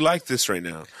low key like this right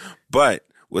now. But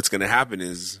what's gonna happen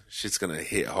is shit's gonna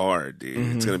hit hard, dude.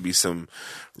 Mm-hmm. It's gonna be some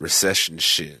recession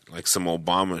shit, like some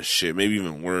Obama shit, maybe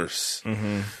even worse.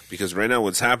 Mm-hmm. Because right now,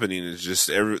 what's happening is just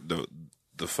the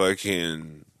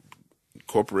fucking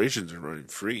corporations are running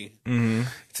free. Mm-hmm.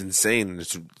 It's insane.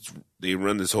 They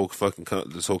run this whole fucking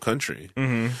country.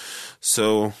 Mm-hmm.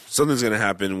 So something's gonna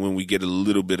happen when we get a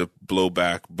little bit of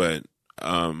blowback. But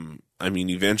I mean,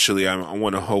 eventually, I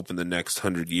want to hope in the next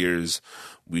 100 years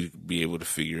we be able to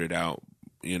figure it out.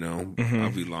 You know,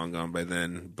 I'll be long gone by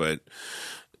then. But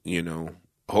you know,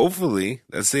 hopefully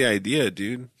that's the idea,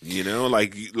 dude. You know,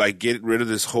 like get rid of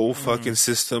this whole fucking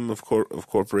system of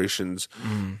corporations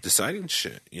deciding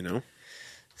shit. You know.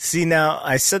 See, now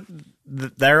I said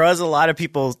there was a lot of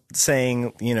people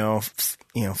saying,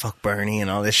 fuck Bernie and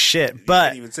all this shit,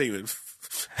 but You didn't even say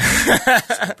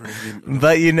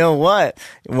but you know what?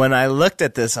 When I looked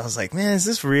at this, I was like, man, is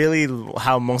this really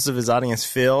how most of his audience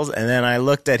feels? And then I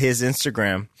looked at his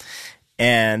Instagram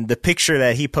and the picture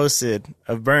that he posted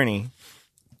of Bernie,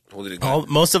 Holding a gun.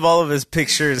 Most of his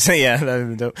pictures, yeah, that'd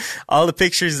be dope. All the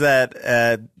pictures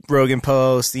that Rogan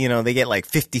posts, you know, they get like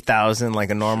 50,000, like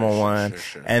a normal one,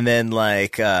 sure. and then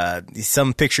like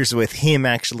some pictures with him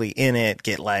actually in it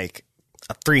get like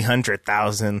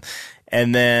 300,000,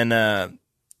 and then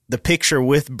the picture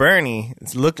with Bernie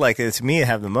looked like it to me. It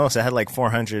had the most. It had like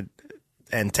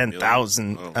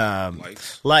 410,000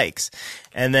 likes,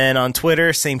 and then on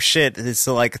Twitter, same shit. It's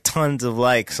like tons of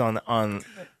likes on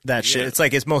that shit. It's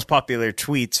like his most popular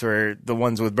tweets were the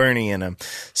ones with Bernie in them.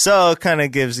 So it kind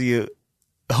of gives you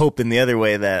hope in the other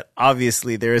way that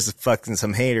obviously there is fucking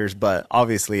some haters, but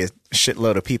obviously a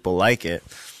shitload of people like him.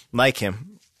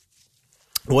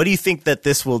 What do you think that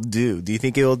this will do? Do you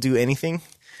think it will do anything?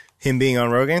 Him being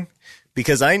on Rogan?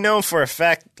 Because I know for a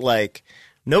fact, like,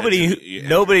 nobody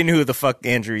knew who the fuck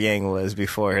Andrew Yang was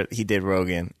before he did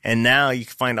Rogan. And now you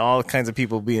can find all kinds of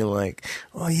people being like,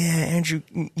 oh yeah, Andrew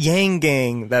Yang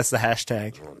gang. That's the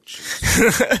hashtag.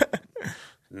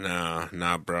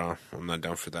 Nah, bro. I'm not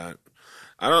down for that.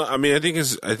 I think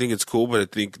it's cool, but I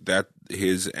think that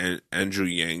his Andrew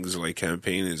Yang's like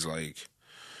campaign is like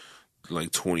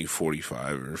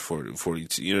 2045 or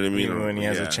 42. You know what I mean? Even when he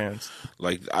has a chance.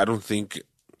 Like, I don't think,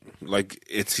 like,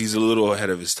 he's a little ahead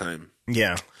of his time.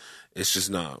 Yeah. It's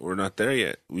just not. We're not there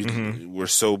yet. We're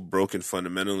so broken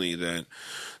fundamentally that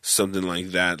something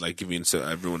like that, like giving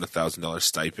everyone $1,000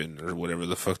 stipend or whatever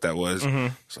the fuck that was,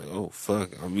 it's like, oh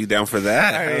fuck, I'll be down for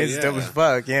that. I mean, it's dope as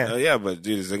fuck. Yeah. Yeah, but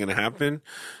dude, is it gonna happen?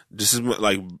 This is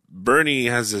like Bernie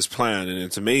has this plan, and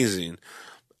it's amazing.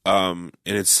 And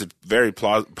it's very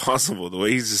possible. The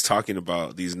way he's just talking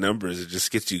about these numbers, it just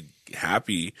gets you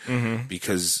happy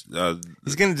because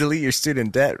he's gonna delete your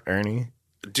student debt, Ernie.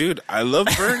 Dude, I love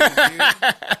Bernie, dude.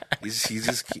 He's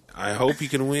just. I hope he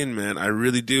can win, man. I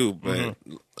really do, but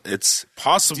it's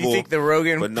possible. Do you think the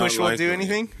Rogan push will likely. do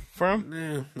anything for him?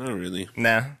 Nah, not really.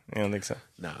 Nah, I don't think so.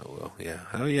 Nah, well, yeah.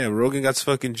 Oh, yeah, Rogan got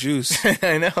fucking juice.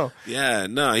 I know. Yeah,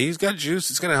 no, he's got juice.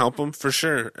 It's going to help him for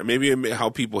sure. Maybe it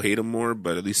help people hate him more,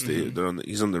 but at least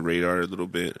he's on the radar a little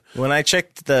bit. When I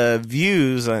checked the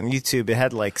views on YouTube, it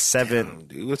had like 7. Damn,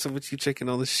 dude, what's up with you checking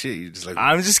all this shit? You're just like,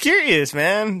 I'm just curious,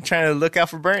 man. Trying to look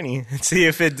out for Bernie and see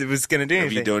if it was going to do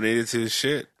anything. Have you donated to his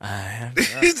shit?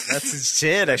 That's his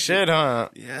shit. I should, huh?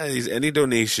 Yeah, he's any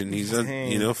donation. He's on,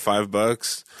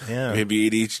 $5. Yeah. Maybe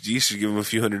ADHD should give him a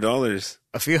few $100s.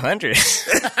 A few hundred.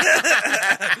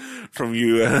 From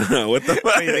you, what the fuck?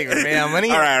 What do you think, we're made out money?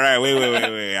 All right,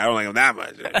 wait. I don't like him that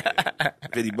much.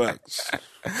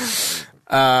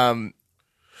 $50.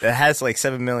 It has like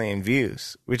 7 million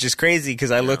views, which is crazy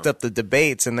because I looked up the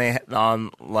debates and they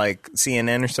on like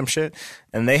CNN or some shit,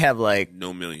 and they have like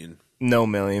no million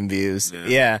views.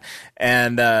 Yeah.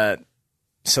 And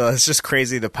so it's just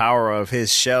crazy the power of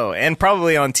his show. And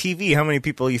probably on TV, how many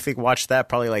people you think watched that?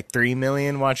 Probably like 3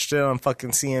 million watched it on fucking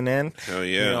CNN. Hell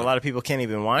yeah. A lot of people can't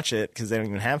even watch it because they don't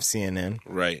even have CNN.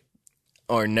 Right.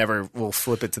 Or never will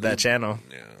flip it to that channel.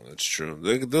 Yeah, that's true.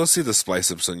 They'll see the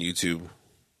splice ups on YouTube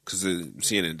because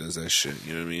CNN does that shit.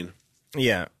 You know what I mean?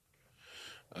 Yeah.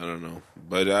 I don't know.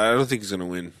 But I don't think he's going to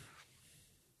win.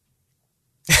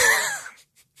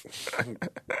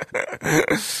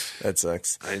 That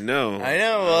sucks. I know.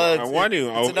 Well, I want to.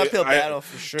 It's an uphill battle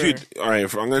for sure, dude. All right,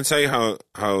 I'm going to tell you how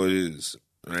it is.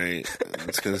 Right,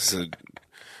 it's going to say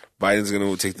Biden's going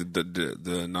to take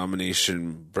the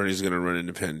nomination. Bernie's going to run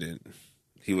independent.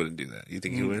 He wouldn't do that. You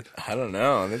think he would? I don't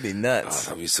know. That'd be nuts.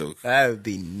 That'd be so. That would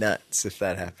be nuts if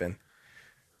that happened.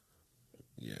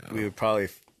 Yeah, that would probably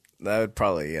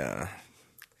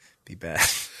be bad.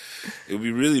 It would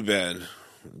be really bad.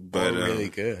 But really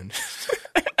good.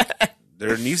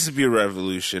 There needs to be a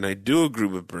revolution. I do agree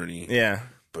with Bernie. Yeah.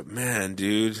 But man,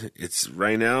 dude, it's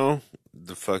right now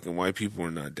the fucking white people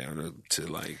are not down to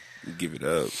like give it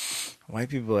up. White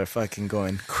people are fucking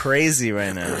going crazy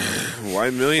right now.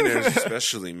 White millionaires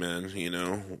especially, man,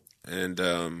 And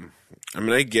I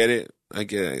mean I get it.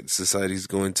 Society's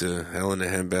going to hell in a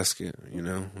handbasket,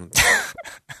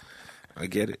 I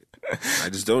get it. I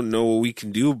just don't know what we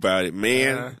can do about it,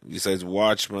 man. Besides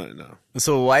watch no.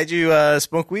 So why'd you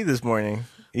smoke weed this morning?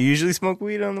 You usually smoke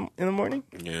weed in the morning?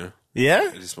 Yeah.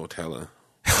 Yeah? I just smoked hella.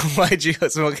 Why'd you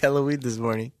smoke hella weed this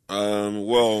morning?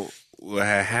 Well, what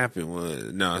had happened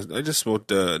was, I just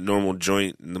smoked a normal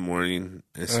joint in the morning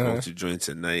and smoked 2 joints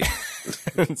at night.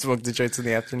 Smoked the joints in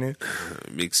the afternoon?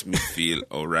 It makes me feel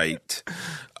all right.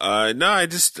 I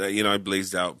just, I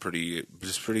blazed out pretty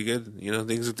good.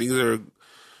 Things are,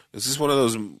 it's just one of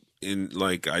those,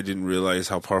 I didn't realize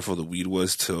how powerful the weed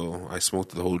was till I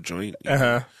smoked the whole joint.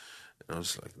 I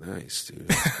was like, nice, dude.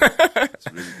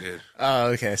 It's really good. Oh,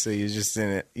 okay. So you just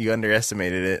didn't. You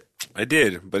underestimated it. I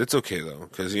did, but it's okay though,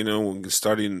 because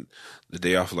starting the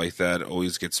day off like that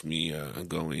always gets me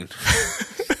going.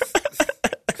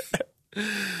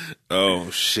 Oh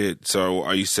shit! So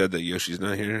you said that Yoshi's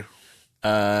not here?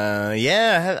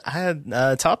 Yeah. I had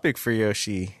a topic for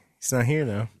Yoshi. He's not here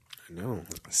though. I know.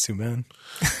 It's too bad.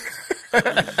 I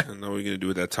don't know what we're gonna do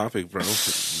with that topic, bro.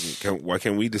 Why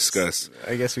can't we discuss?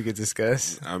 I guess we could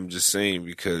discuss. I'm just saying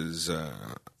because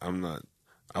I'm not.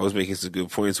 I was making some good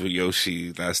points with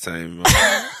Yoshi last time.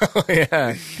 Oh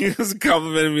yeah. He was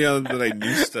complimenting me on that I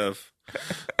knew stuff.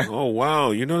 Oh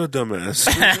wow, you're not a dumbass.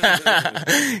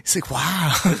 He's like,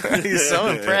 wow. He's so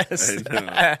impressed.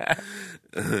 I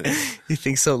know. He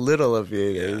thinks so little of you.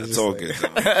 Yeah, it's all good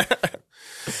though.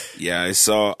 Yeah, I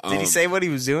saw. Did he say what he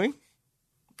was doing?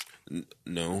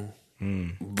 No,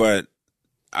 but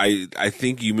I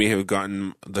think you may have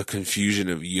gotten the confusion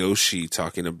of Yoshi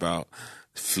talking about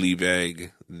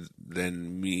Fleabag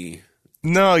than me.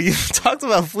 No, you talked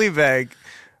about Fleabag.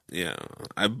 Yeah,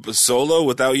 I solo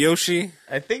without Yoshi.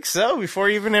 I think so. Before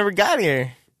you even ever got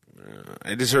here.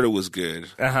 I just heard it was good.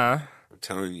 I'm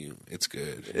telling you, it's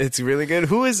good. It's really good.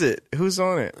 Who is it? Who's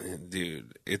on it?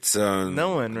 Dude, it's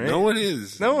no one, right? No one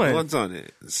is. No one. No one's on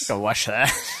it. Go watch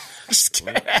that. Just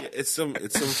kidding. It's some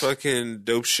fucking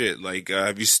dope shit. Like,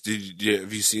 have you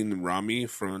seen Rami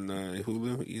from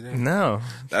Hulu either? No.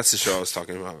 That's the show I was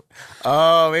talking about.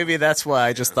 Oh, maybe that's why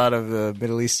I just thought of the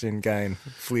Middle Eastern guy in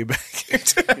Fleabag.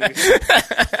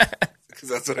 Because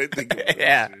that's what I think about.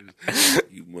 Yeah.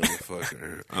 You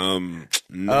motherfucker.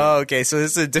 No. Oh, okay. So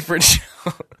this is a different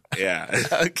show. Yeah.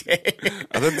 Okay.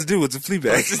 I thought to do with the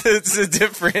Fleabag. It's a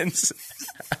difference.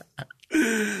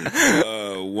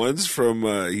 One's from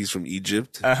he's from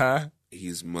Egypt.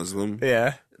 He's Muslim.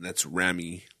 Yeah. And that's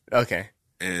Rami. Okay.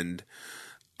 And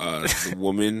the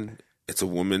woman, it's a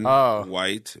woman,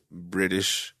 white,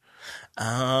 British.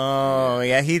 Oh,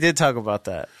 yeah, he did talk about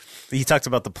that. He talked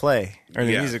about the play or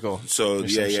the musical. So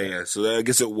yeah. So I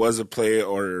guess it was a play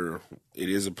or it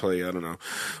is a play. I don't know,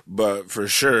 but for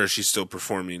sure she's still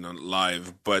performing on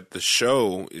live. But the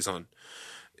show is on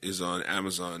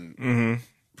Amazon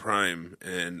Prime,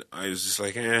 and I was just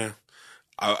like,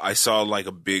 I saw like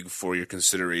a big for your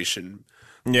consideration.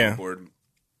 Yeah. Board.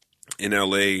 In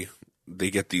LA,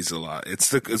 they get these a lot. It's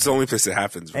the only place it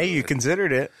happens. Hey, you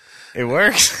considered it. It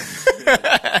works.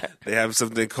 They have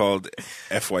something called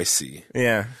FYC.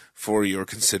 Yeah. For your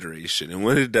consideration. And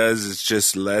what it does is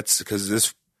just because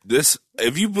this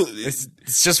if you it's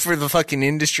just for the fucking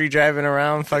industry driving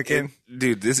around fucking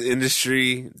dude, this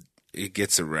industry, it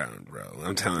gets around, bro.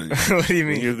 I'm telling you. What do you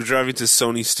mean? When you're driving to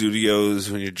Sony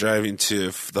Studios, when you're driving to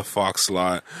the Fox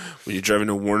lot, when you're driving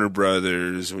to Warner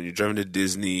Brothers, when you're driving to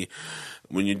Disney,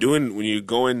 when you're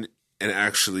going and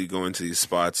actually going to these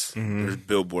spots, there's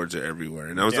billboards are everywhere.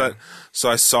 And I was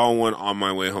so I saw one on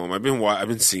my way home. I've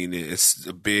been seeing it. It's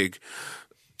a big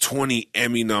 20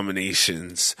 Emmy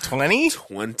nominations. 20?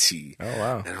 20. Oh,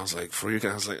 wow. And I was like,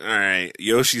 I was like, all right,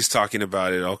 Yoshi's talking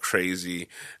about it all crazy.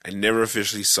 I never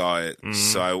officially saw it.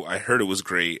 So I heard it was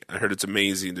great. I heard it's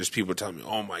amazing. There's people telling me,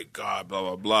 oh my God, blah,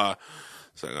 blah, blah.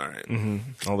 It's like, all right.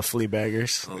 All the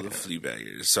Fleabaggers. All the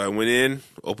Fleabaggers. So I went in,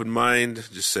 open mind,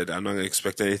 just said, I'm not going to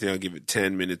expect anything. I'll give it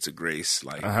 10 minutes of grace.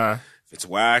 Like, if it's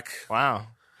whack. Wow.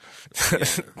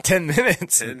 10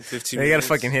 minutes. 10, 15 minutes. You gotta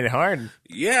fucking hit it hard.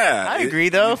 Yeah. I agree,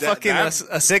 though. A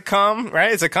sitcom,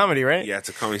 right? It's a comedy, right? Yeah, it's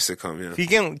a comedy sitcom, yeah. If you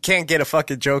can't get a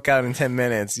fucking joke out in 10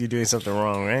 minutes, you're doing something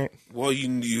wrong, right? Well,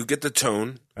 you get the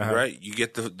tone, right? You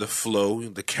get the flow,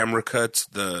 the camera cuts,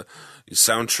 the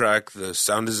soundtrack, the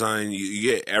sound design. You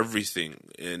get everything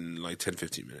in like 10,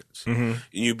 15 minutes. And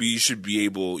you should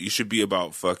be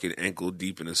about fucking ankle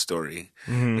deep in a story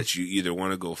that you either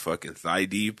want to go fucking thigh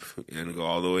deep and go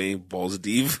all the way balls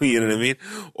deep, you know what I mean?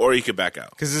 Or you could back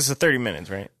out. Because this is 30 minutes,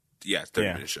 right? Yeah,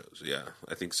 30-minute shows. Yeah,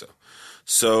 I think so.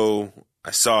 So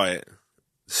I saw it.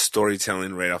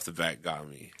 Storytelling right off the bat got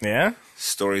me. Yeah?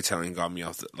 Storytelling got me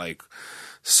off the, like,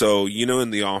 so, in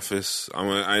The Office,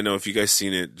 I know if you guys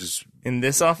seen it, just. In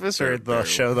this office or the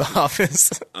show The Office?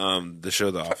 The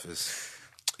show The Office.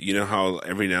 You know how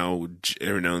every now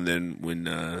and then when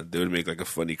they would make like a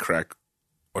funny crack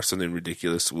or something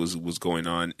ridiculous was going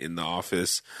on in the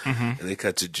office, and they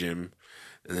cut to Jim,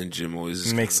 and then Jim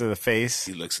always makes the face.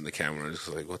 He looks in the camera and is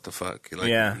like, "What the fuck?"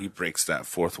 He breaks that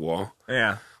fourth wall.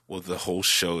 Yeah. Well, the whole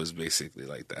show is basically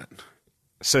like that.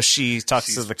 So she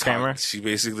talks to the camera? She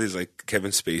basically is like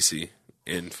Kevin Spacey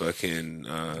in fucking...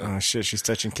 oh, shit, she's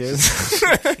touching kids?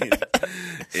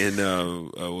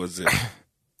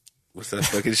 What's that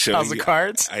fucking show? House of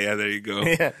Cards? Yeah, there you go.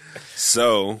 Yeah.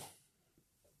 So,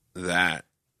 that's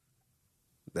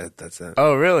that.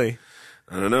 Oh, really?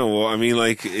 I don't know. Well, I mean,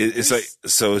 like it's like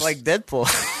so it's Like Deadpool.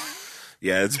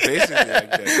 yeah, it's basically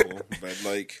like Deadpool, but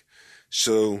like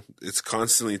so it's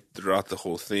constantly throughout the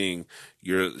whole thing.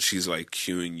 She's like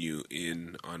cueing you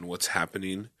in on what's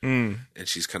happening, and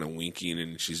she's kind of winking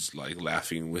and she's like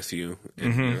laughing with you,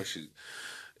 and you know,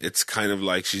 it's kind of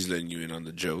like she's letting you in on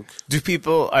the joke.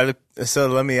 So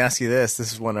let me ask you this.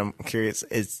 This is what I'm curious.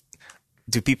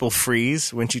 Do people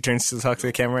freeze when she turns to talk to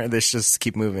the camera? They just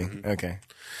keep moving. Okay.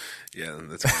 Yeah,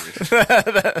 that's weird.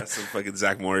 That's some fucking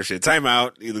Zach Morris shit. Time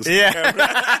out. He looks at the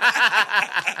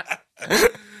camera.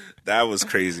 That was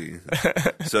crazy.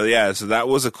 So that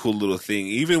was a cool little thing.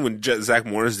 Even when Zach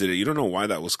Morris did it, you don't know why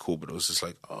that was cool, but it was just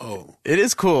like, oh. It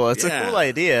is cool. It's a cool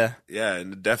idea. Yeah,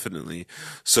 and definitely.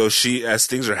 So as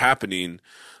things are happening,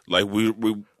 like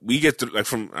we get through, like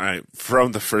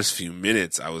from the first few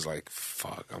minutes, I was like,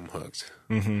 fuck, I'm hooked.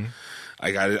 Mm-hmm.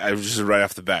 I was just right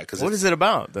off the bat. What is it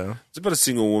about, though? It's about a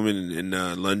single woman in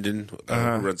London who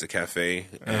runs a cafe,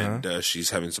 and she's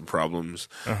having some problems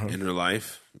in her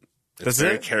life. It's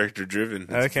very character driven.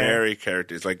 It's very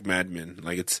character. It's like Mad Men.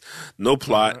 Like it's no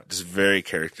plot, just very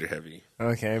character heavy.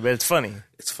 Okay, but it's funny.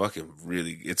 It's fucking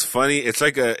really. It's funny. It's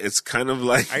like it's kind of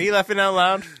like. Are you laughing out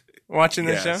loud watching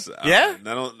this show? Yeah.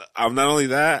 I'm not only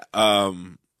that.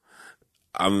 I'm.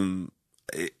 All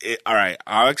right.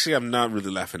 I'm not really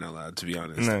laughing out loud, to be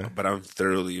honest. No. But I'm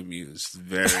thoroughly amused.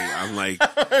 I'm like,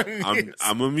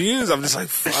 I'm amused. I'm just like,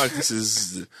 fuck.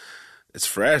 It's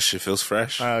fresh. It feels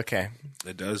fresh. Oh, okay.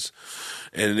 It does.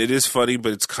 And it is funny,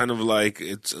 but it's kind of like,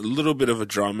 it's a little bit of a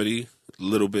dramedy. A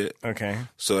little bit. Okay.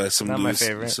 So as some Not Louis, my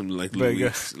favorite. some like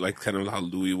Louis, like kind of how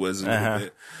Louis was a little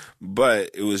bit. But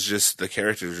it was just, the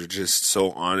characters are just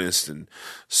so honest and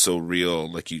so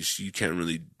real. Like she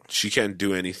can't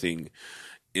do anything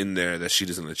in there that she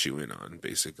doesn't let you in on,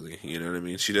 basically. You know what I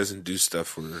mean? She doesn't do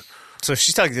stuff where. So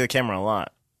she's talking to the camera a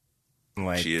lot.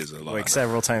 Like, she is a lot. Like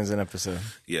several times an episode.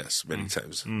 Yes, many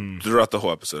times. Throughout the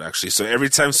whole episode, actually. So every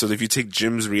time, if you take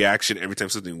Jim's reaction, every time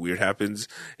something weird happens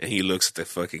and he looks at the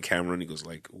fucking camera and he goes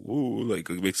like, woo, like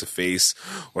he makes a face,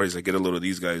 or he's like, get a load of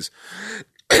these guys.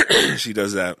 She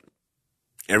does that.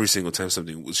 Every single time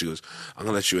she goes, I'm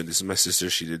going to let you in. This is my sister.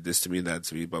 She did this to me, that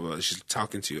to me, blah, blah. She's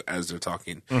talking to you as they're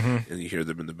talking, and you hear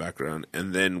them in the background.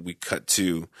 And then we cut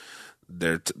to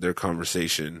their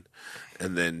conversation,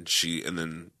 and then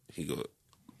he goes,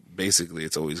 basically,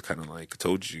 it's always kind of like,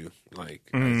 told you, like,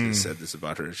 I just said this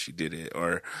about her and she did it.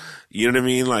 Or, you know what I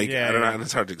mean? Like, I don't know.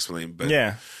 It's hard to explain, but.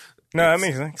 Yeah. No, that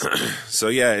makes sense. So,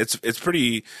 yeah, it's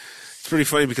pretty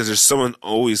funny because there's someone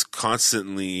always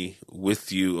constantly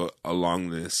with you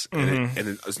along this, and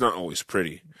it's not always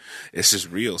pretty. It's just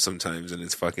real sometimes, and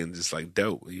it's fucking just like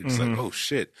dope. You're just like, oh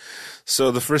shit.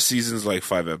 So the first season's like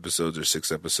 5 episodes or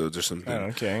 6 episodes or something. Oh,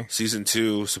 okay. Season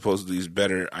 2 supposedly is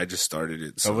better. I just started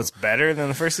it. So what's better than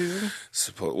the first season?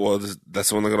 That's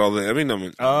the one that got all the Emmy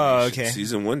nominations. Oh, okay.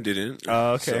 Season 1 didn't.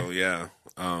 Oh, okay. So yeah,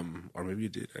 or maybe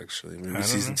it did actually. Maybe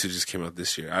season 2 just came out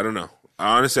this year. I don't know.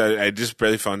 Honestly, I just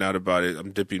barely found out about it.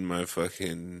 I'm dipping my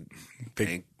fucking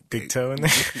big toe in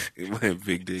there. My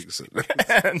big dick.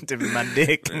 Dipping my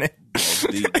dick in it. Balls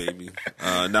deep, baby.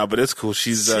 No, but it's cool.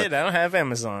 She's shit. I don't have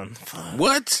Amazon. Fuck.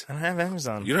 What? I don't have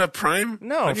Amazon. You don't have Prime?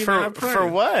 No. For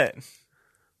what?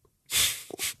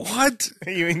 What?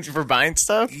 You mean for buying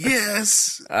stuff?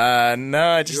 Yes. No,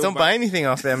 I just don't buy anything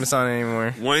off Amazon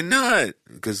anymore. Why not?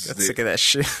 Because sick of that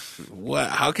shit. What?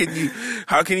 How can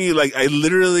you like? I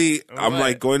literally, I'm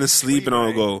like going to sleep and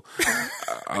I'll go.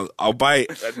 I'll buy,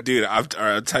 dude.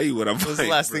 I'll tell you what I'm buying. What's the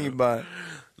last thing you bought?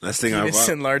 Last thing I bought. Penis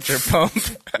enlarger pump.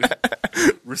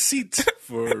 Receipt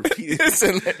for penis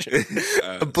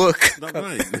enlarger. A book. Not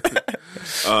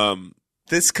mine.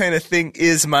 This kind of thing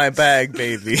is my bag,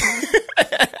 baby.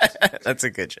 That's a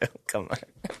good joke. Come on.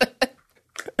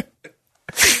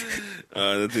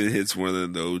 That thing hits more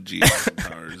than the OG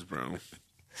powers, bro.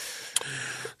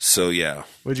 So yeah.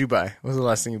 What'd you buy? What was the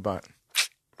last thing you bought?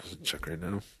 I'll check right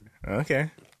now. Okay.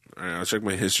 All right, I'll check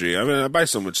my history. I mean, I buy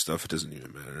so much stuff; it doesn't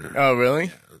even matter. Oh,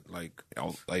 really?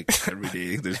 Yeah, like every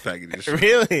day there's packages.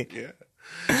 Really? Yeah.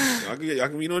 Y'all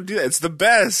can, don't do that. It's the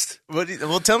best.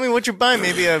 Well, tell me what you're buying.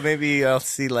 Maybe I'll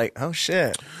see. Like, oh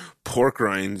shit, pork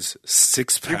rinds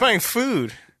 6-pack. You're buying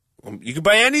food. You can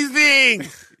buy anything.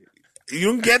 You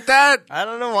don't get that? I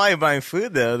don't know why you're buying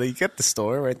food though. You get the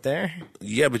store right there.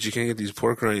 Yeah, but you can't get these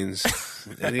pork rinds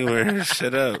anywhere.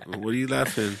 Shut up. What are you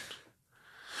laughing?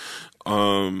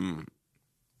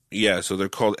 Yeah, so they're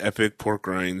called Epic pork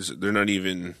rinds. They're not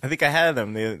even. I think I had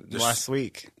them last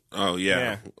week. Oh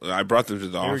yeah, I brought them to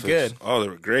the office. They were good. Oh, they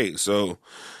were great. So,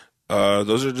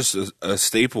 those are just a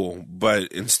staple.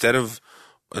 But instead of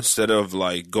instead of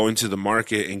like going to the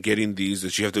market and getting these,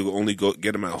 that you have to only go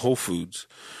get them at Whole Foods.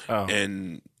 Oh.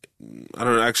 And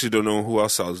actually don't know who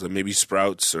else sells them. Maybe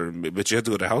Sprouts, but you have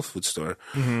to go to a health food store.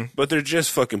 But they're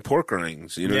just fucking pork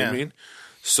rinds. You know what I mean?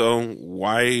 So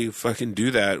why fucking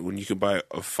do that when you can buy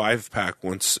a 5-pack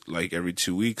once, like every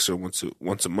 2 weeks or once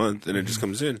a month, and it just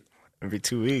comes in every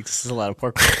 2 weeks. This is a lot of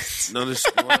pork rinds. No, there's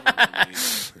more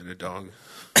and a dog.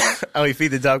 Oh, you feed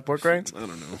the dog pork rinds? I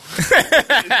don't know.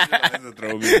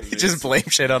 You just blame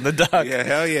shit on the dog. Yeah,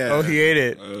 hell yeah. Oh, he ate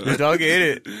it. The dog ate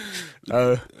it.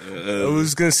 I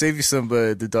was gonna save you some,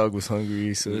 but the dog was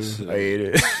hungry, so I ate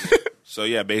it. So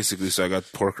yeah, basically, I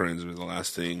got pork rinds was the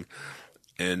last thing.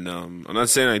 And I'm not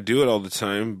saying I do it all the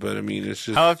time, but I mean, it's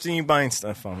just... How often are you buying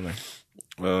stuff on there?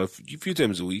 A few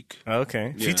times a week. Oh, okay.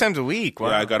 A Yeah. few times a week. Wow.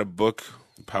 Yeah, I got a book,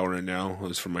 Power It Now. It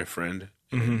was from my friend.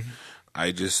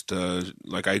 I just, I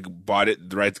bought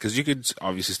it, right, because you could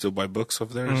obviously still buy books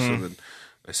up there. So then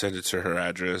I sent it to her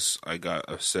address. I got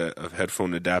a set of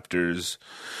headphone adapters,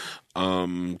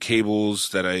 cables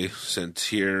that I sent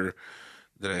here,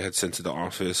 that I had sent to the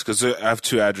office. Because I have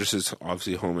 2 addresses,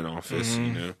 obviously home and office,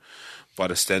 you know. Bought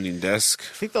a standing desk.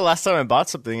 I think the last time I bought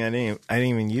something, I didn't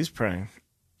even use Prime.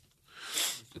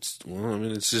 It's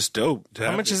just dope.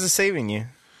 How much is it saving you?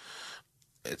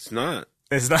 It's not.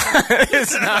 It's not.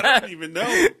 It's I not. don't even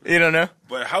know. You don't know?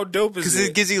 But how dope is Because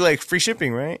it? it gives you like free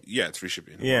shipping, right? Yeah, it's free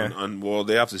shipping. Yeah. Well,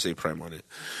 they have to say Prime on it.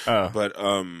 Oh. But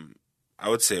I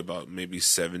would say about maybe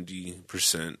 70%,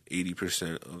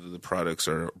 80% of the products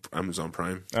are Amazon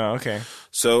Prime. Oh, okay.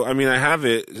 So, I mean, I have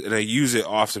it and I use it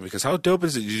often because how dope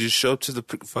is it? You just show up to the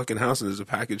fucking house and there's a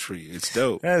package for you. It's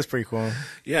dope. That is pretty cool.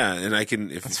 Yeah, and I can...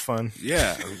 That's fun.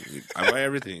 Yeah, I buy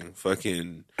everything.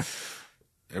 Fucking...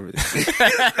 everything.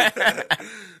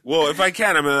 Well, if I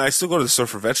can, I mean, I still go to the store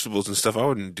for vegetables and stuff. I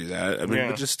wouldn't do that. I mean,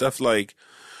 but just stuff like,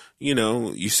 you know,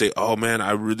 you say, oh man,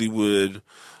 I really would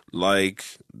like,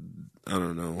 I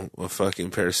don't know, a fucking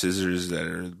pair of scissors that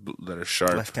are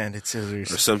sharp. Left-handed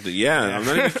scissors. Or something. Yeah, I'm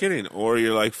not even kidding. Or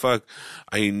you're like, fuck,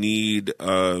 I need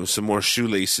some more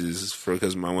shoelaces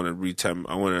because I want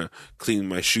to clean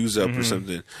my shoes up or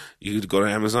something. You could go to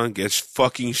Amazon, get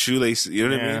fucking shoelaces. You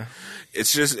know what I mean?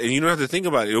 It's just, and you don't have to think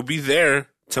about it. It'll be there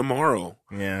tomorrow.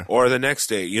 Yeah. Or the next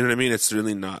day. You know what I mean? It's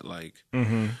really not like,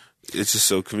 it's just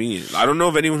so convenient. I don't know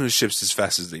of anyone who ships as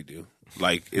fast as they do.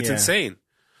 Like, it's insane.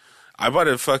 I bought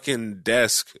a fucking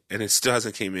desk and it still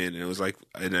hasn't came in. And it was like,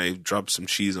 and I dropped some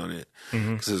cheese on it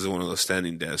because it was one of those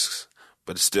standing desks,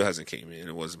 but it still hasn't came in.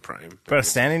 It wasn't Prime. But a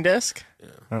standing desk? Yeah.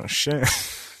 Oh, shit.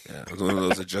 Yeah, it was one of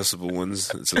those adjustable ones.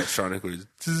 It's electronic. Where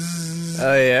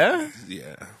Oh, yeah?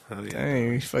 yeah. Hell yeah.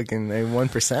 Dang, you fucking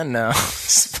 1% now.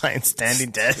 Just buying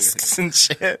standing desks and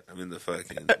shit. I'm in the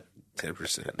fucking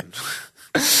 10%.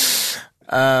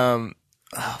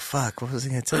 Oh, fuck. What was I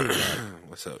going to tell you about?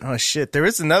 What's up? Oh, shit. There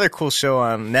is another cool show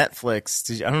on Netflix.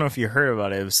 I don't know if you heard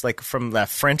about it. It was like from that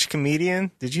French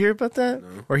comedian. Did you hear about that? No.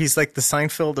 Where he's like the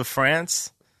Seinfeld of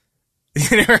France.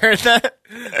 You never heard that?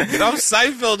 I'm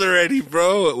Seinfeld already,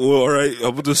 bro. Well, all right.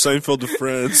 I'm with the Seinfeld of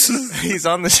France. He's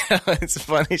on the show. It's a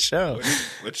funny show.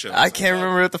 What show? I can't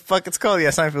remember what the fuck it's called. Yeah,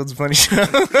 Seinfeld's a funny show.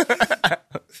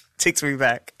 Takes me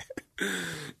back.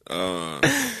 No,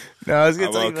 I was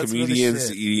going to tell you about about some other comedians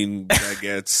shit. eating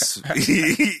baguettes,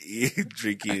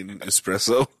 drinking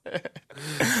espresso.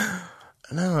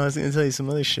 No, I was going to tell you some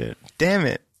other shit. Damn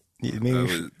it. Maybe.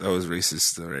 That was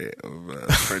racist, right?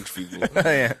 Of French people.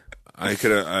 Yeah. I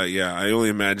could, I only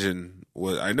imagine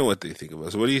I know what they think of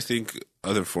us. What do you think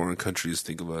other foreign countries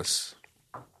think of us?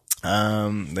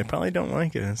 They probably don't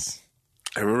like us.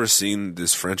 I remember seeing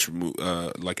this French,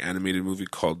 animated movie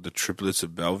called The Triplets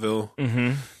of Belleville.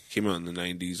 Mm-hmm. Came out in the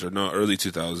 90s, or no, early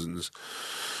 2000s.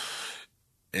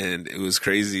 And it was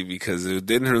crazy because it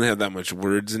didn't really have that much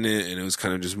words in it, and it was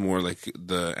kind of just more like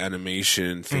the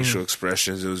animation, facial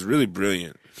expressions. It was really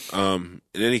brilliant. In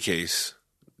any case,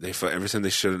 every time they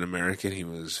showed an American, he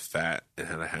was fat and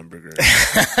had a hamburger.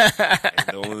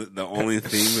 And the only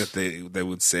thing that they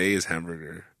would say is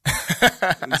hamburger.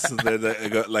 So they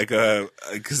got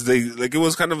because it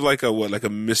was kind of like a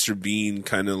Mr. Bean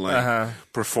kind of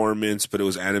performance, but it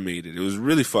was animated. It was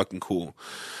really fucking cool.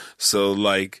 So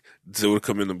they would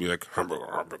come in and be like hamburger,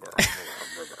 hamburger,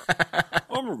 hamburger,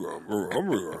 hamburger,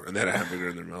 hamburger, and they had a hamburger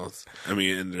in their mouth. I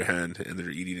mean, in their hand, and they're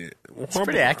eating it. It's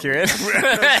pretty accurate.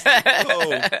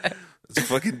 It's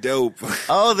fucking dope.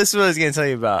 Oh, this is what I was going to tell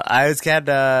you about. I was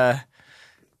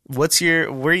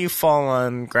where you fall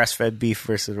on grass-fed beef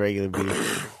versus regular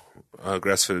beef?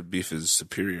 Grass-fed beef is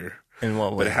superior. In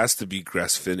what way? But it has to be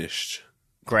grass-finished.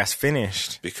 grass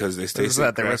finished. because they stay Is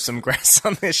that there was some grass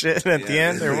on this shit at the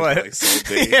end, or what? Like Salt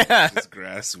Bay, Yeah. just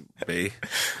grass bay.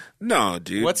 No,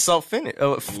 dude. What's salt finish?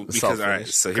 Oh, Because, salt all right,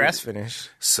 finish. so here- grass finish.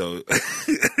 So,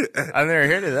 I've never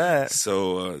heard of that.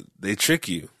 so they trick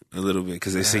you a little bit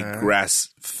because they say grass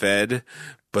fed,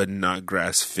 but not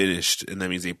grass finished, and that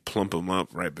means they plump them up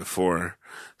right before,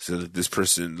 so that this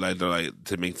person like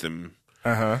to make them.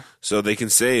 So they can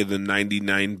say the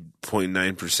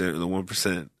 99.9% or the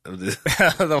 1% of the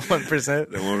The 1%.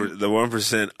 the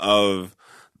 1% of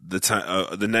the time,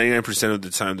 the 99% of the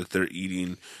time that they're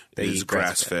eating is eat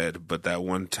grass fed, but that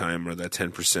one time or that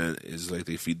 10% is like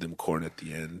they feed them corn at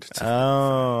the end.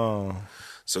 Oh,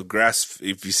 So grass,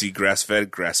 if you see grass fed,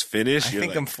 grass finished, I you're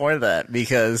think like, I'm for that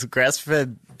because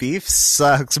grass-fed beef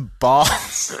sucks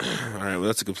balls. all right, well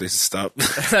that's a good place to stop.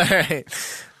 All right.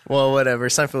 Well, whatever.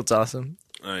 Seinfeld's awesome.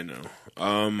 I know.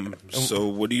 So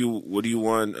what do you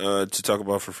want to talk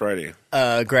about for Friday?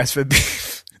 Grass-fed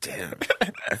beef. Damn,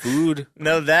 food.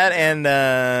 No, that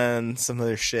and some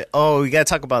other shit. Oh, we gotta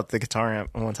talk about the guitar amp.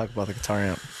 I want to talk about the guitar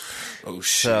amp. Oh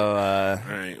shit. So all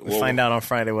right, we'll find out on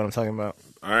Friday what I'm talking about.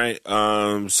 All right.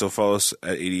 So follow us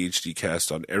at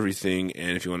ADHDcast on everything,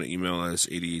 and if you want to email us,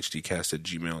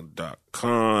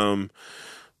 ADHDcast@gmail.com.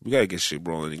 We gotta get shit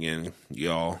rolling again,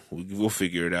 y'all. We'll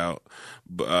figure it out.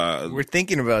 But We're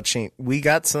thinking about change. We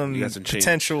got some change.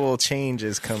 potential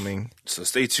changes coming. so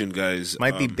stay tuned, guys.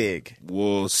 Might be big.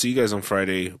 We'll see you guys on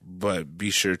Friday, but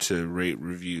be sure to rate,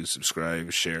 review,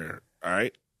 subscribe, share. All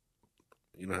right.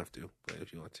 You don't have to, but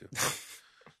if you want to.